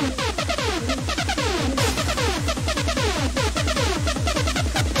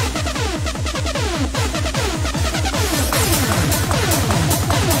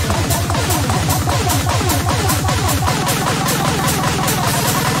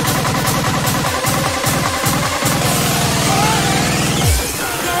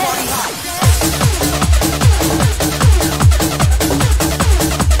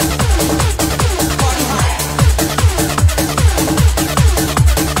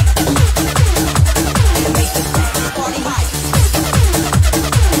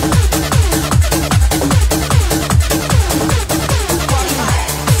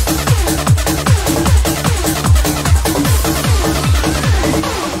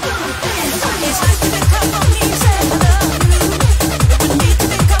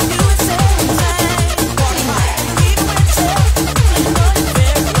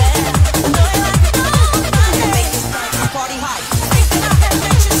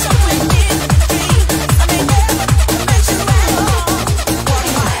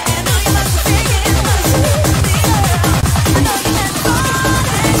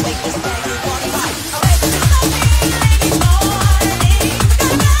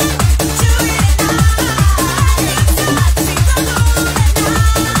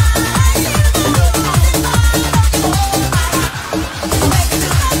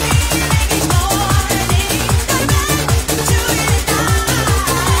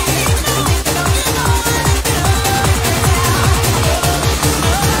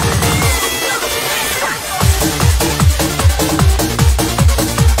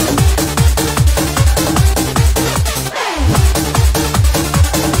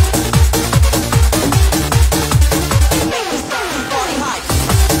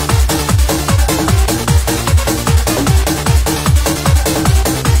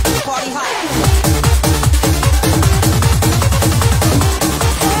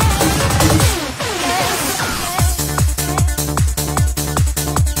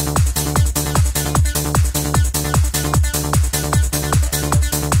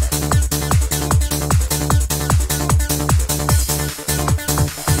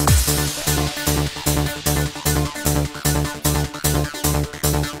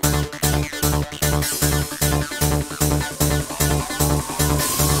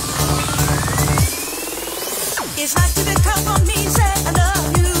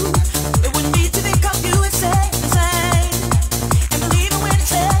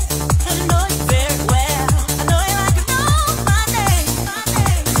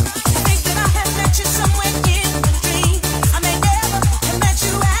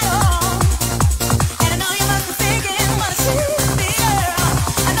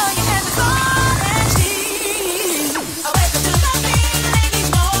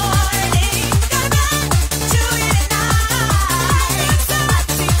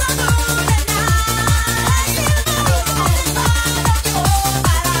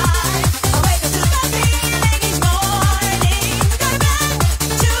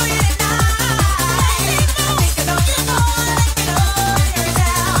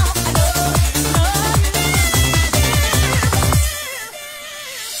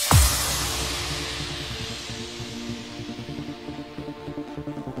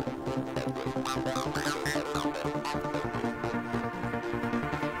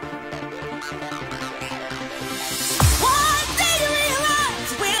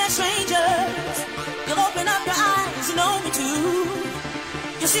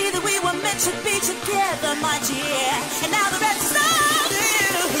 You see that we were meant to be together, my dear, and now the rest is on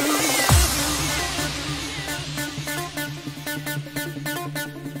you.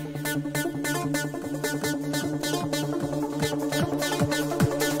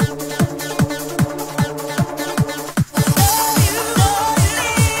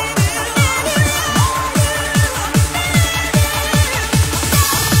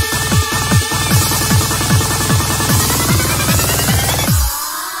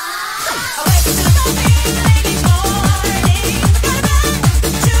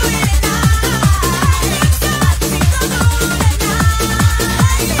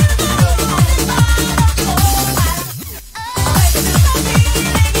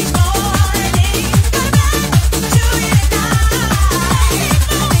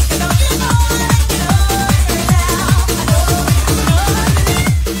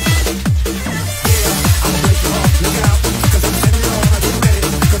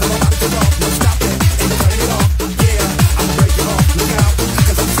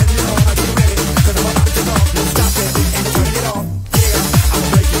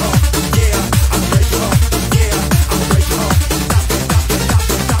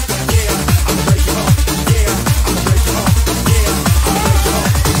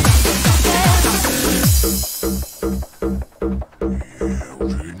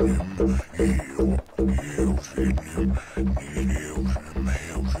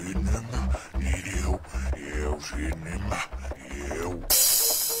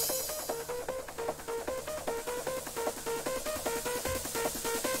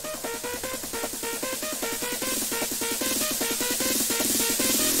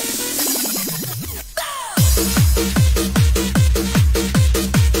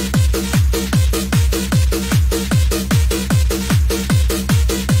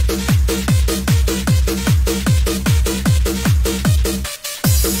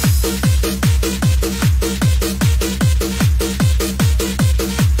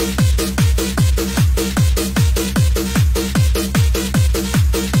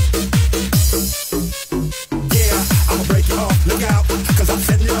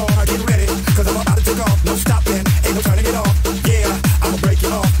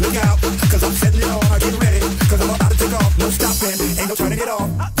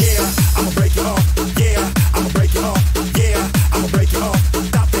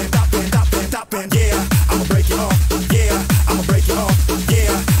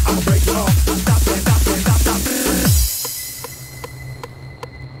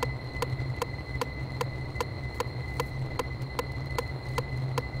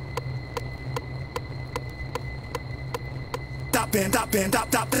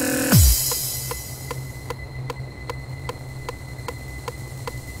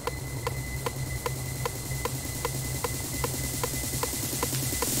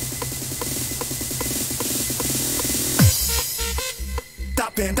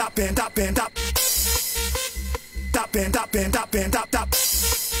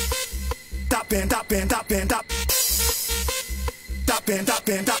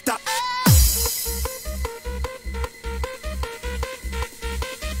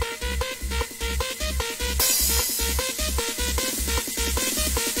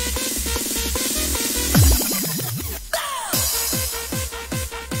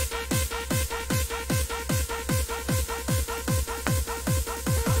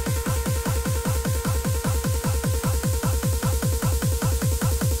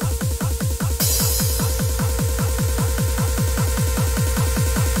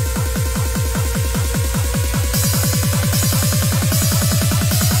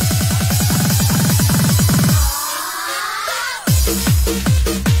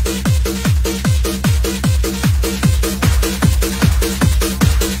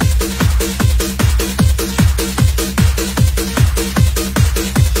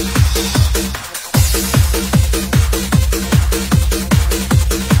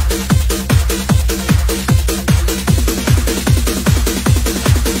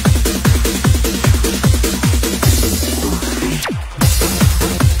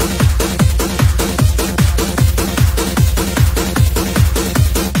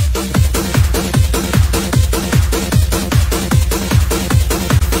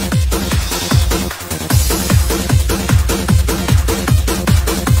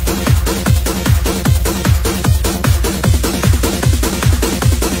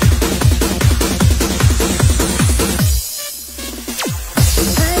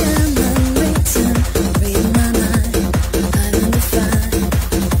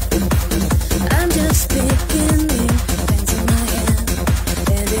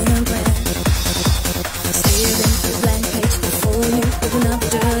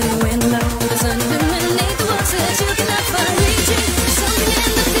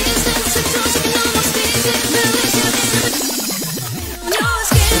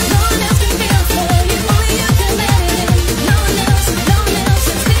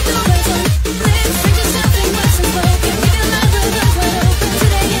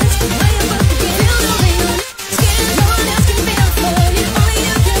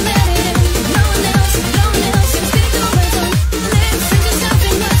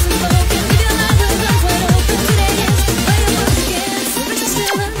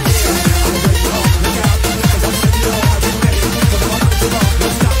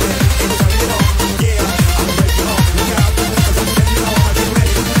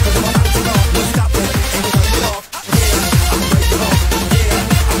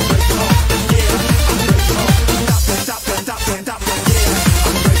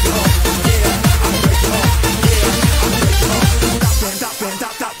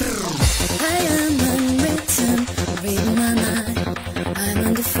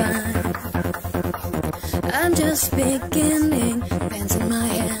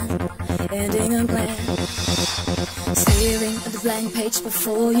 ending unplanned. Staring at the blank page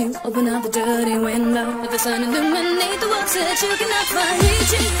before you, open up the dirty window, let the sun illuminate the world so that you cannot find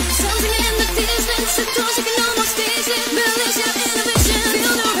reaching. Something in the distance, so close you can almost taste it. Release your inhibition,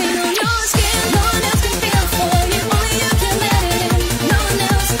 feel the rain on your skin. No one else can feel for you, only you can let it in. No one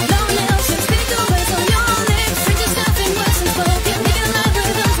else can speak the words on your lips. Bring just nothing worse than spoken, make it alive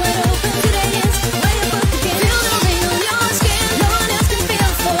with arms wide open. Today is where your book begins. Feel the rain on your skin. No one else can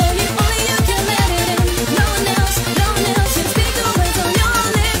feel for you, only you can let it in. No one else can speak the words on your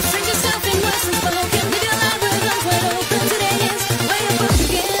lips. Bring just nothing worse than spoken, make it alive with arms wide open. Today is where your book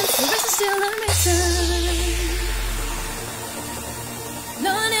begins. The rest is still unwritten.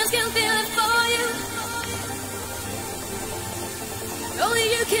 No one else can feel it for you. Only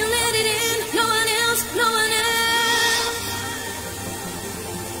you can let it in. No one else, no one else.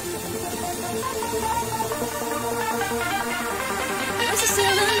 The rest is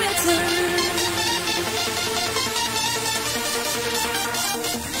still unwritten.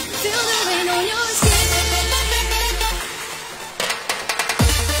 Feel the rain on your skin.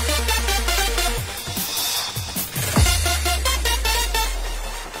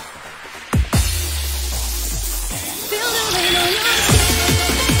 Feel the rain on your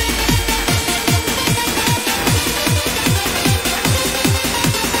skin.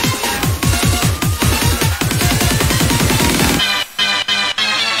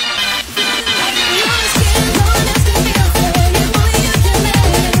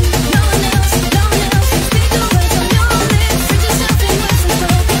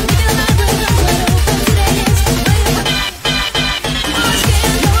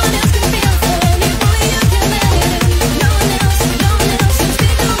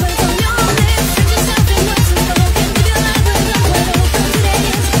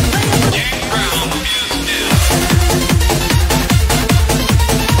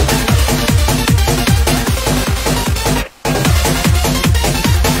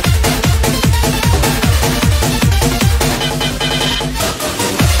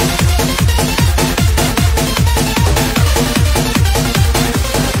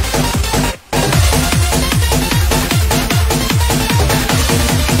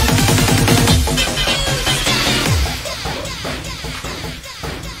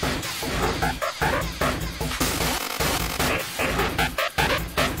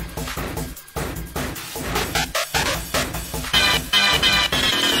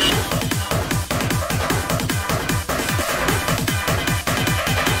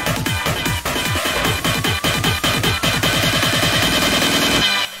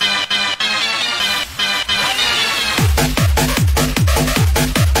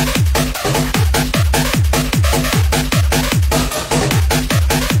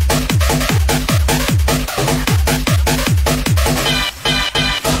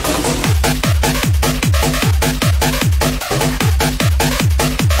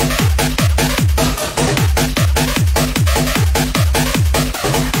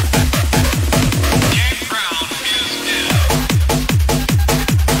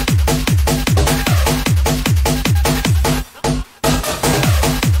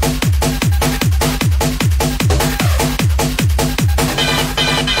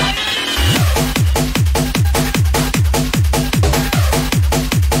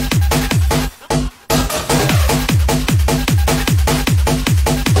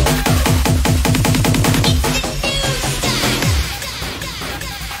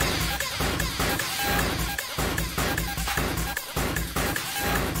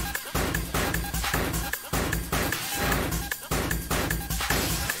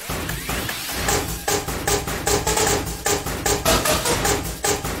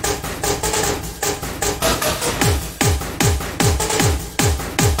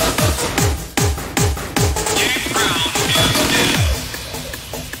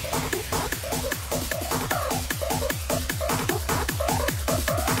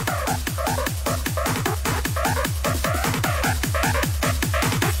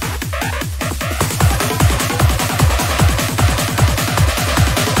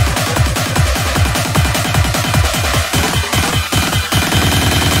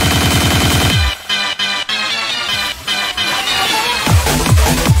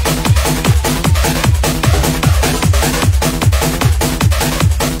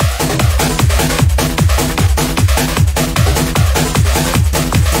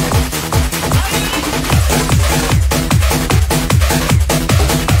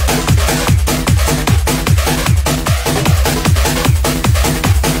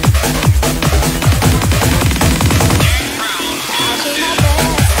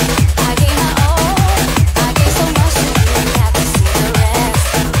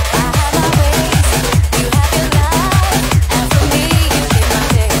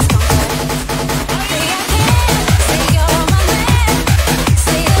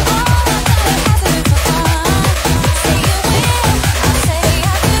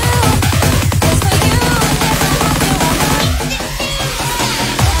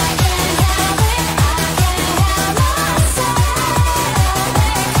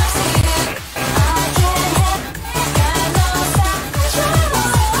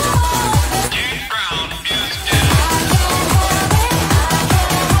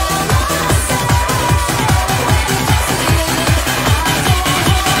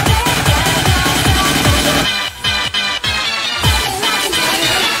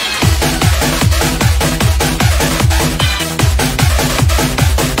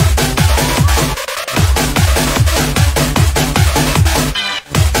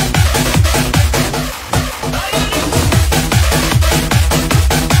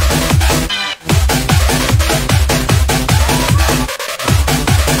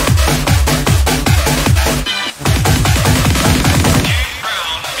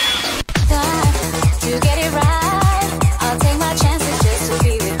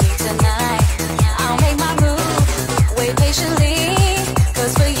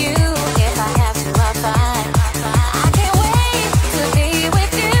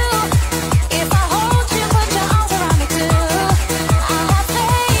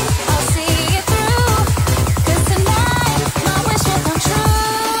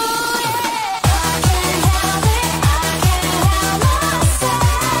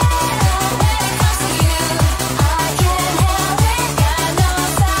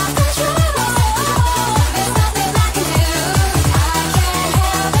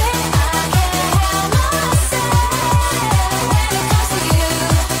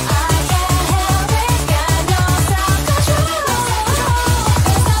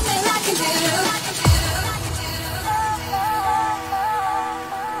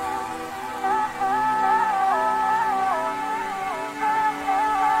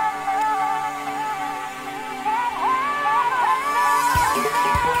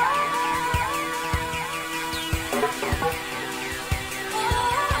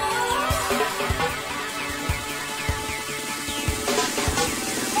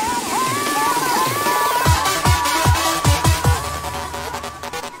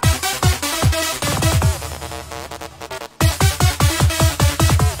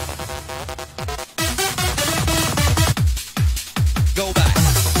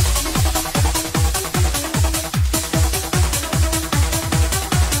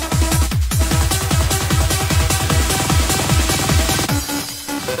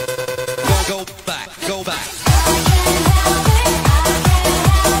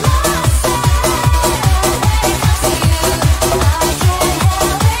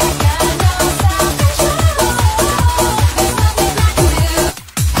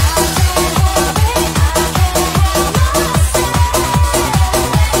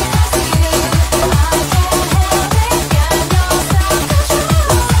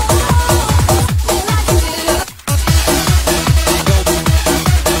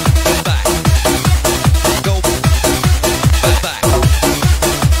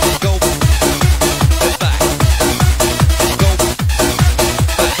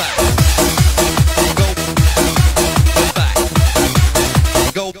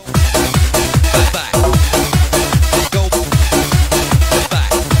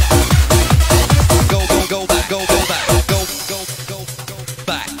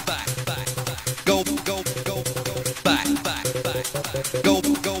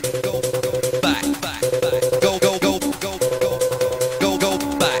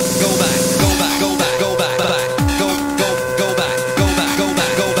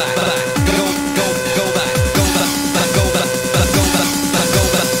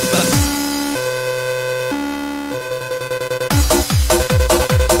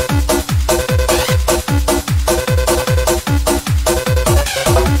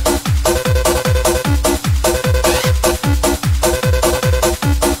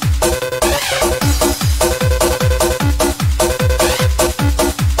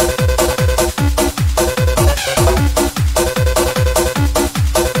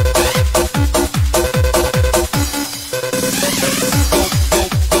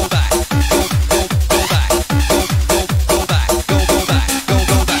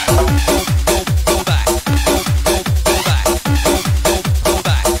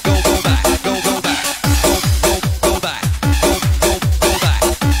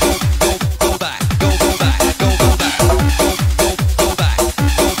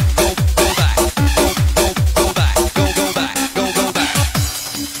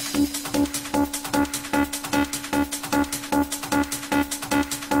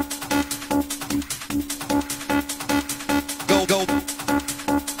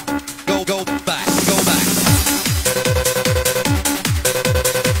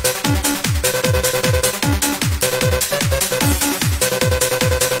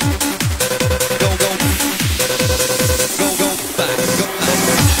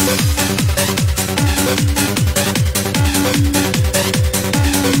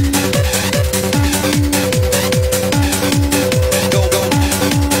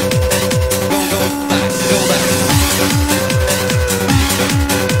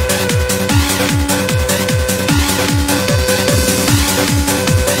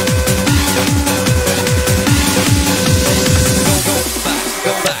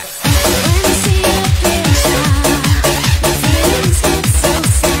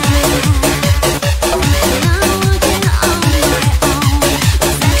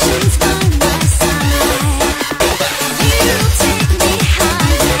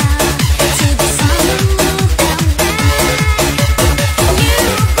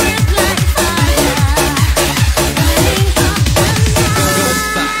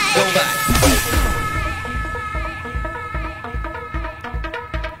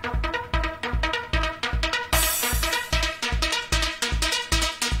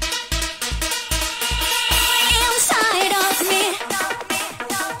 Inside of me.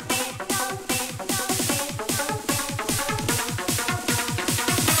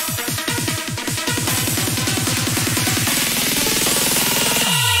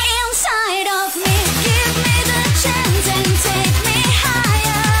 Inside of me, give me the chance and take me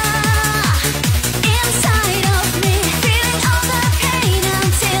higher. Inside of me, feeling all the pain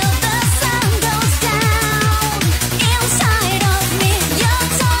until the sun goes down. Inside of me, you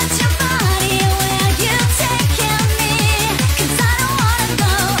touch your body where you taking me. 'Cause I don't wanna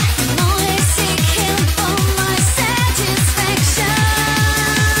go, I'm only seeking for my satisfaction.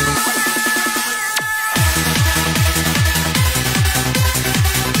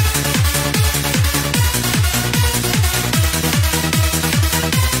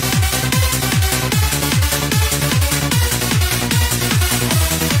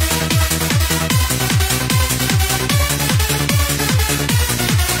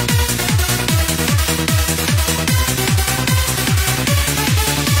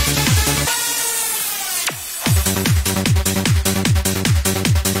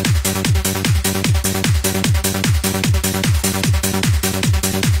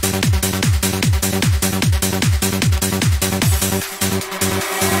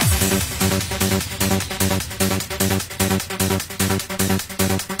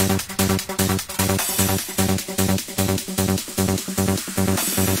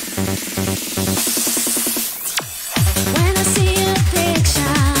 When I see your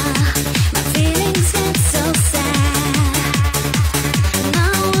picture, my feelings get so sad.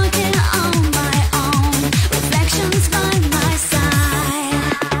 Now walking on my own, reflections by my side.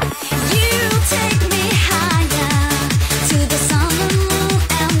 You take me higher to the sun, the moon,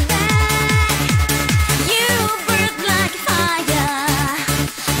 and back. You burn like fire,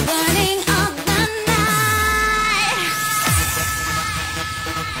 burning up the night.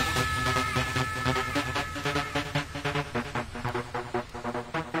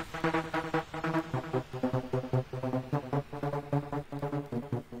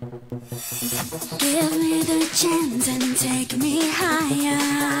 Give me the chance and take me higher.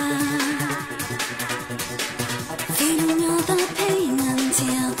 Feeling all the pain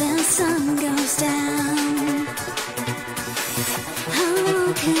until the sun goes down. I'm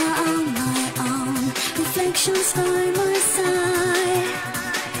walking on my own, reflections by my side.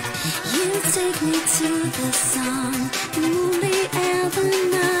 You take me to the sun, the moon, the air, the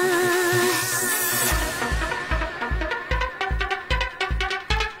night.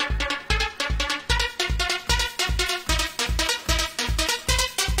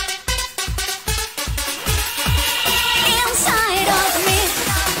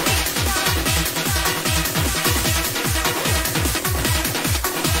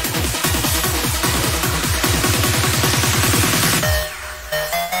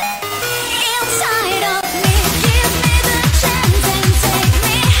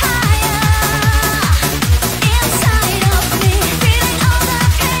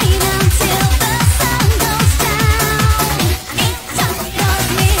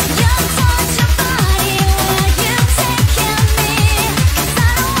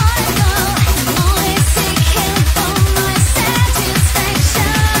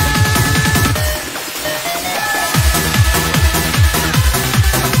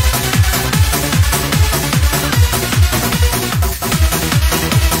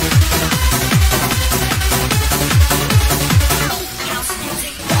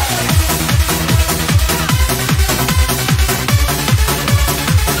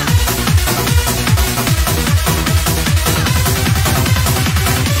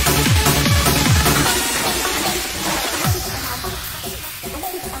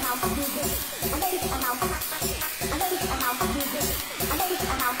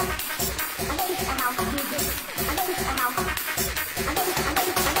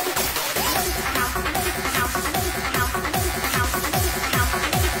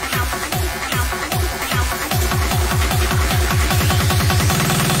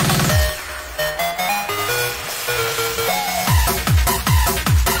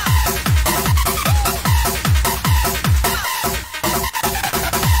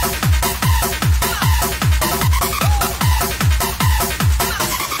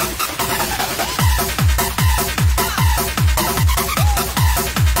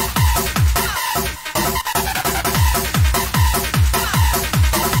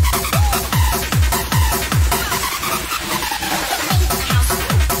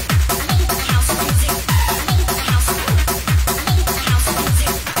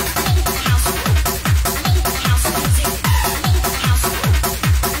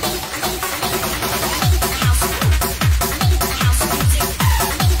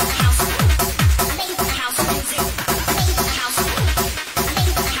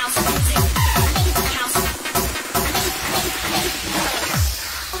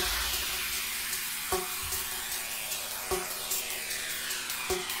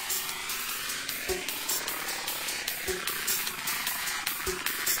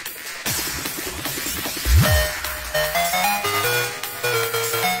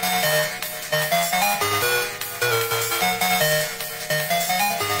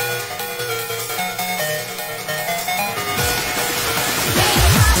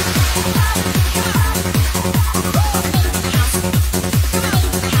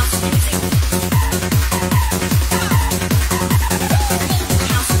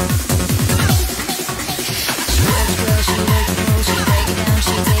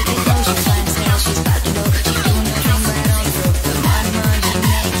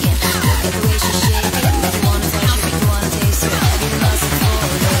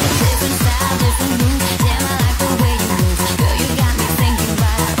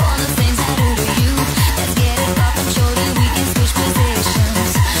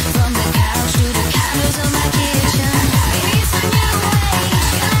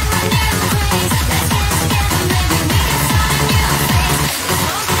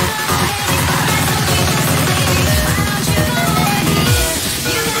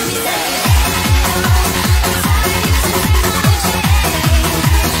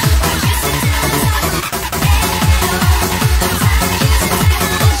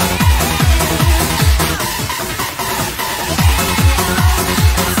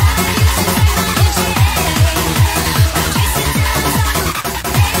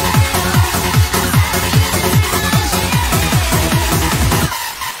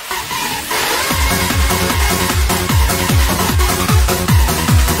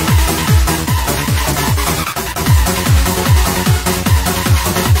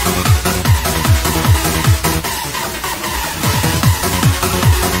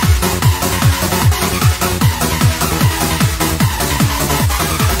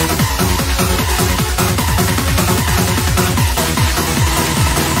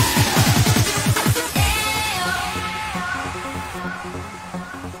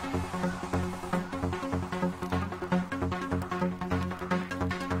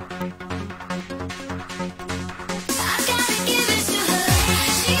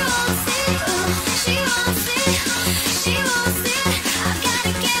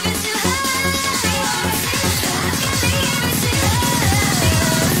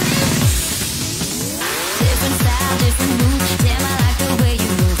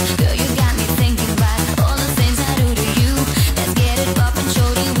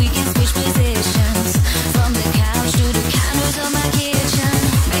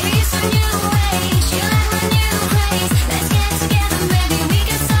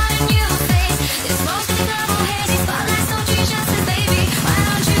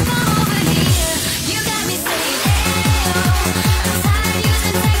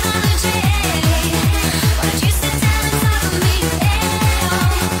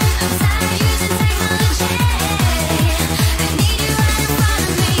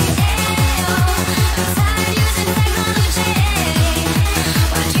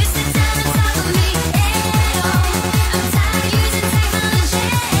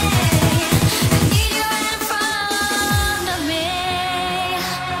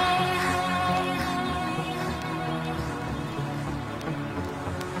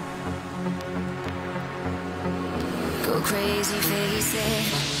 Crazy faces,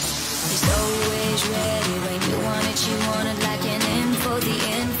 it's always ready when you want it. You want it like an info, the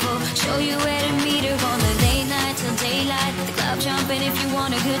info. Show you where to meet her on the late night till daylight. The club jumping if you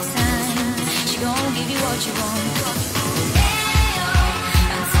want a good time. She gon' give you what you want.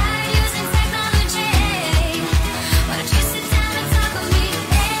 I'm tired using technology. Why don't you sit down and talk with me?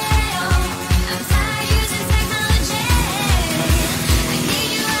 I'm tired using technology. I need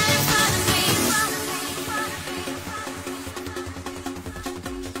you right in front of me.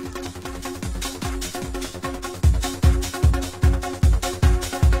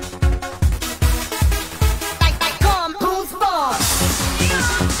 Boom, boom.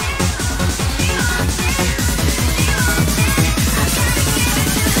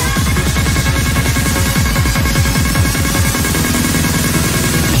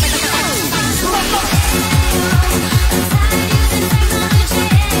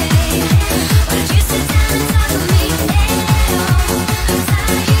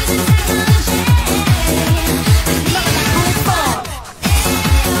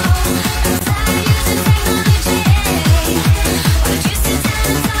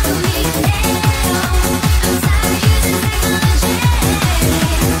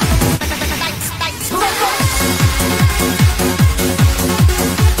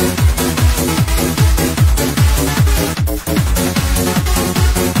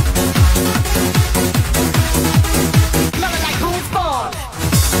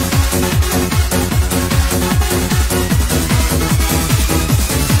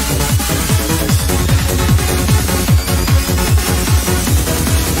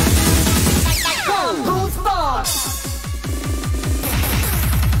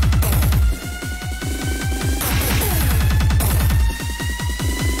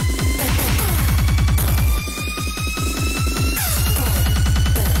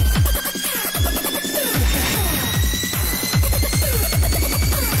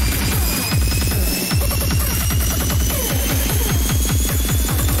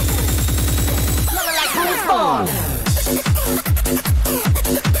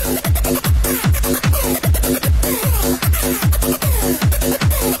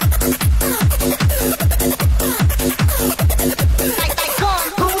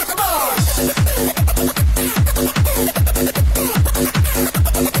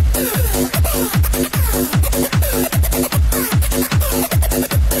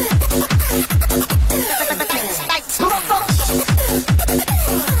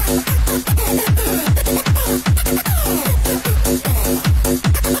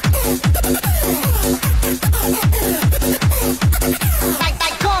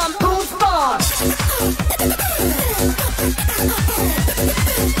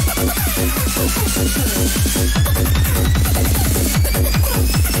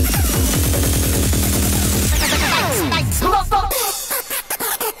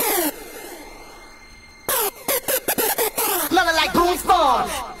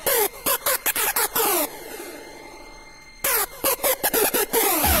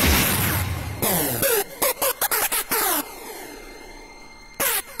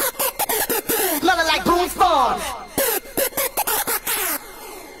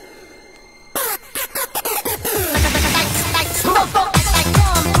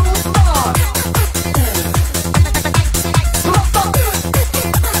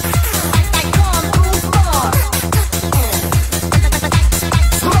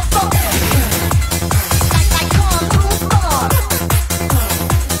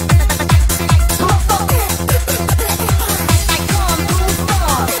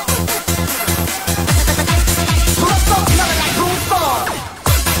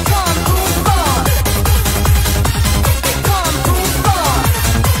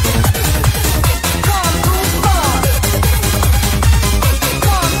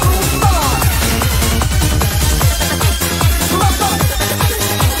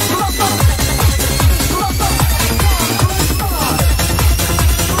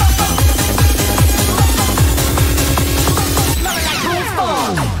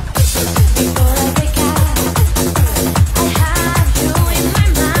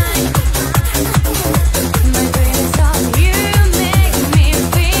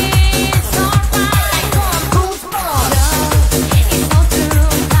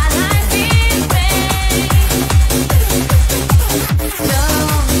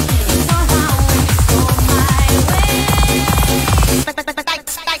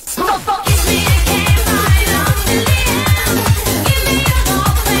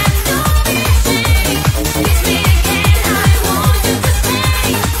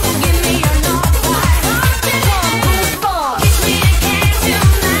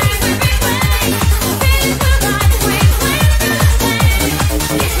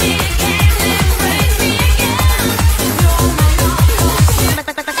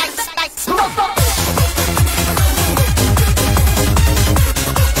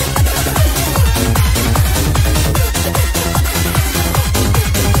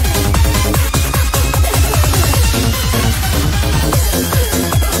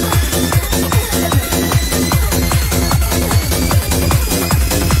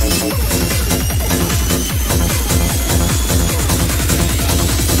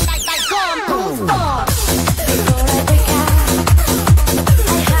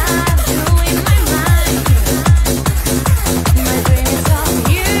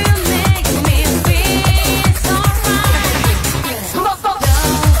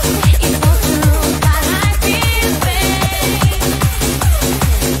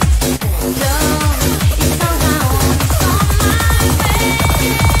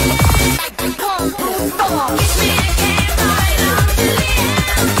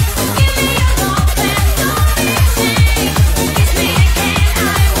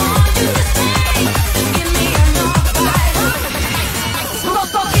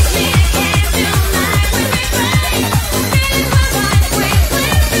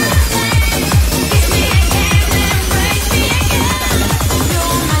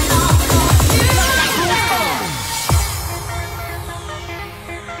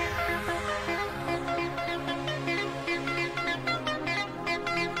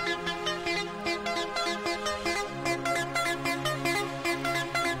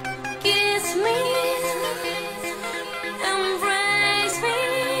 kiss me, embrace me,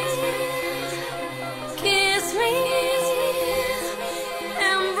 kiss me,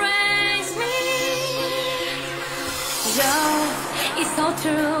 embrace me. Love is so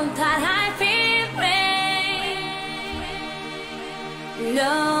true that I feel pain.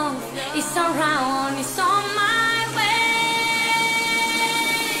 Love is around, it's on my way.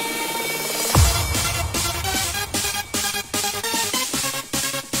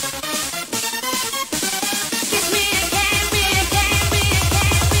 Kiss me again, me again, me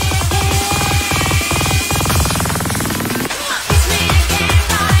again, me again. Kiss me again,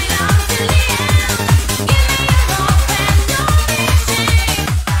 right on till the end. Give me your love and don't be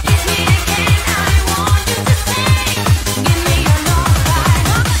ashamed. Kiss me again, I want you to stay. Give me your love right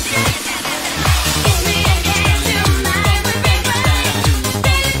on till the end. Kiss me again,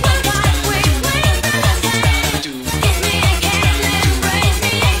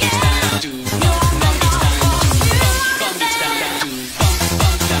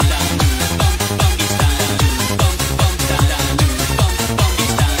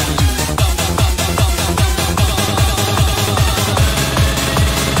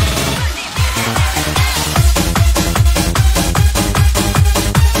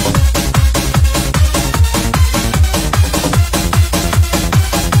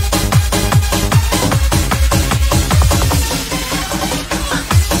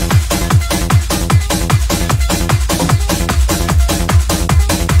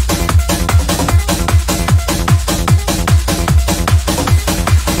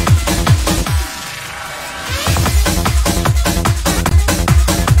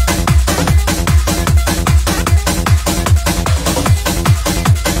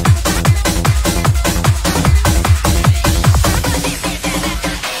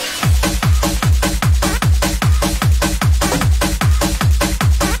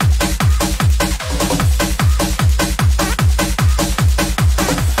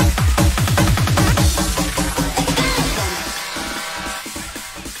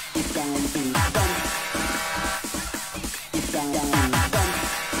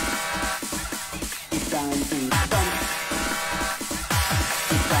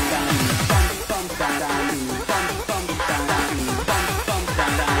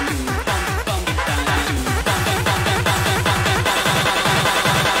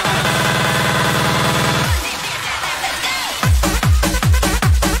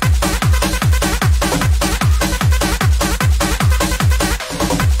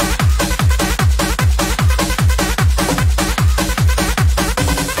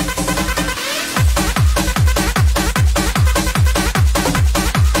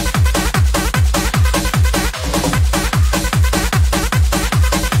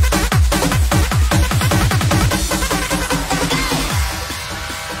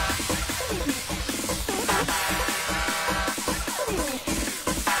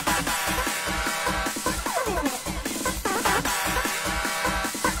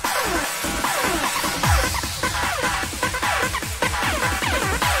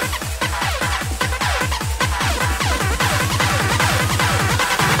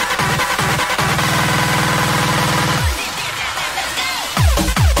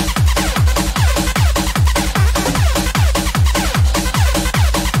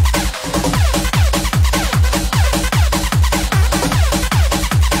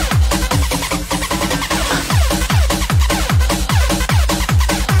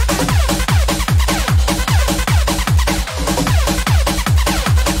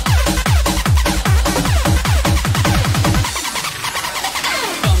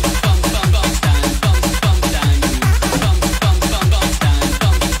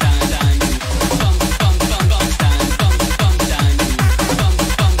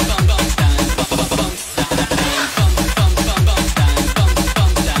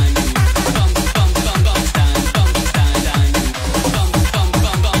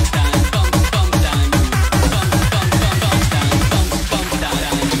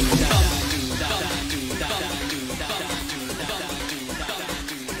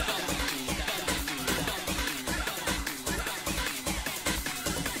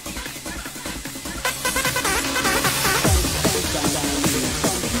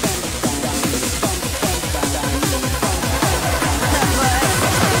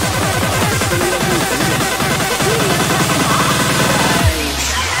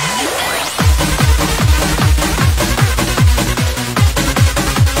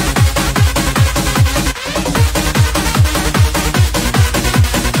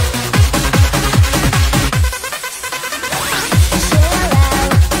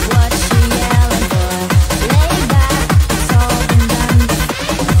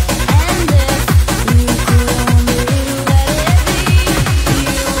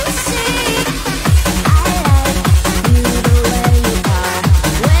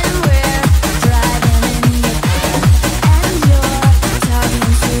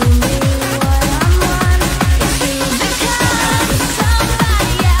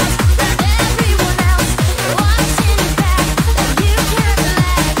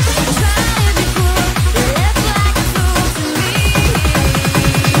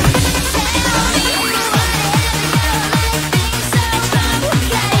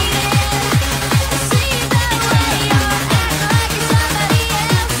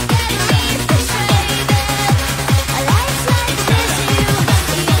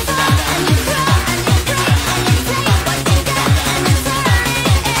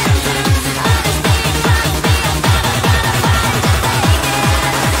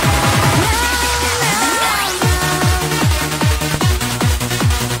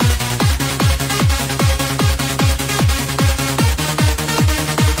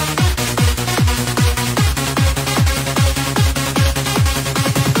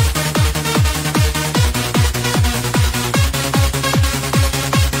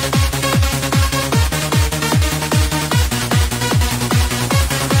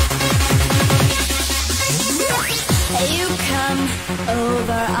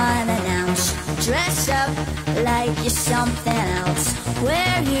 something else.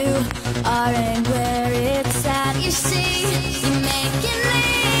 Where you are and where it's at. You see, you're making me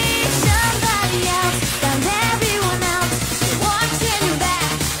somebody else. Found everyone else. You're watching your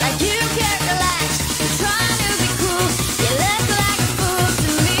back like you can't relax. You're trying to be cool. You look like a fool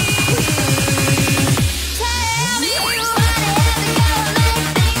to me. Tell me why did it go make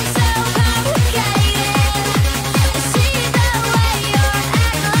things so complicated? You see the way you're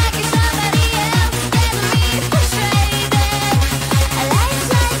acting like you're somebody else, getting me frustrated. A life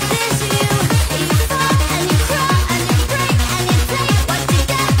like this, you fall and you crawl and you break and you take what you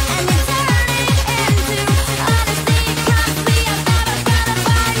got and you turn it into honesty. Promise me I'm never gonna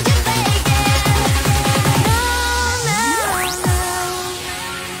find you faking. No, no, no.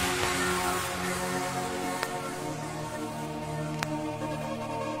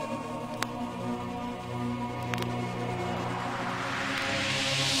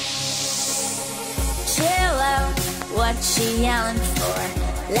 Chill out, what she yelling for?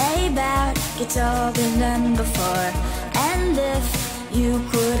 Lay back, it's all been done before. And if you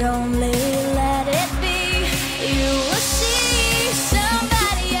could only let it be, you will see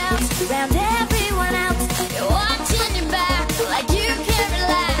somebody else around everyone else. You're watching your back like you can't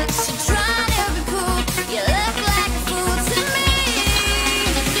relax. You're trying to be cool, you look like a fool to me.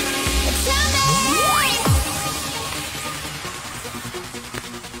 Tell me.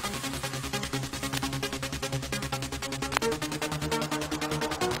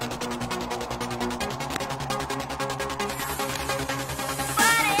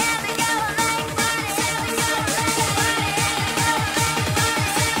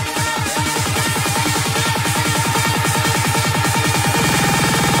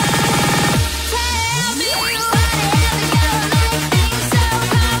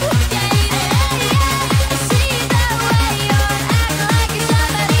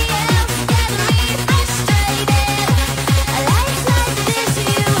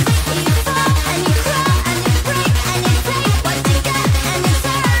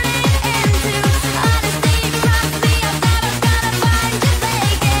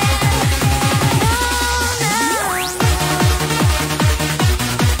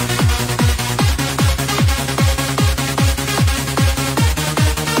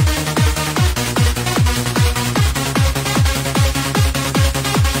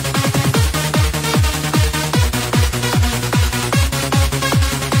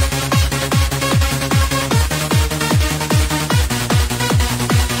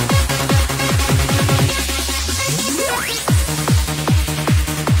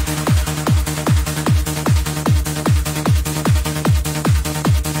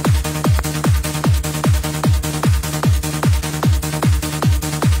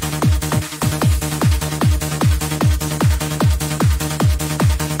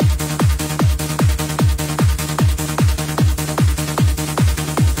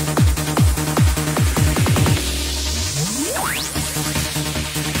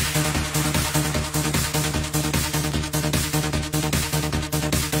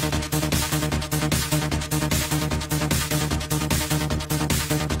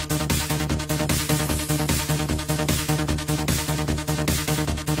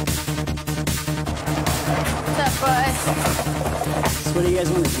 So what do you guys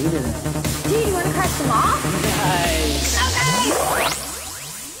want to do today? Dude, you want to crush them off? Nice. Okay.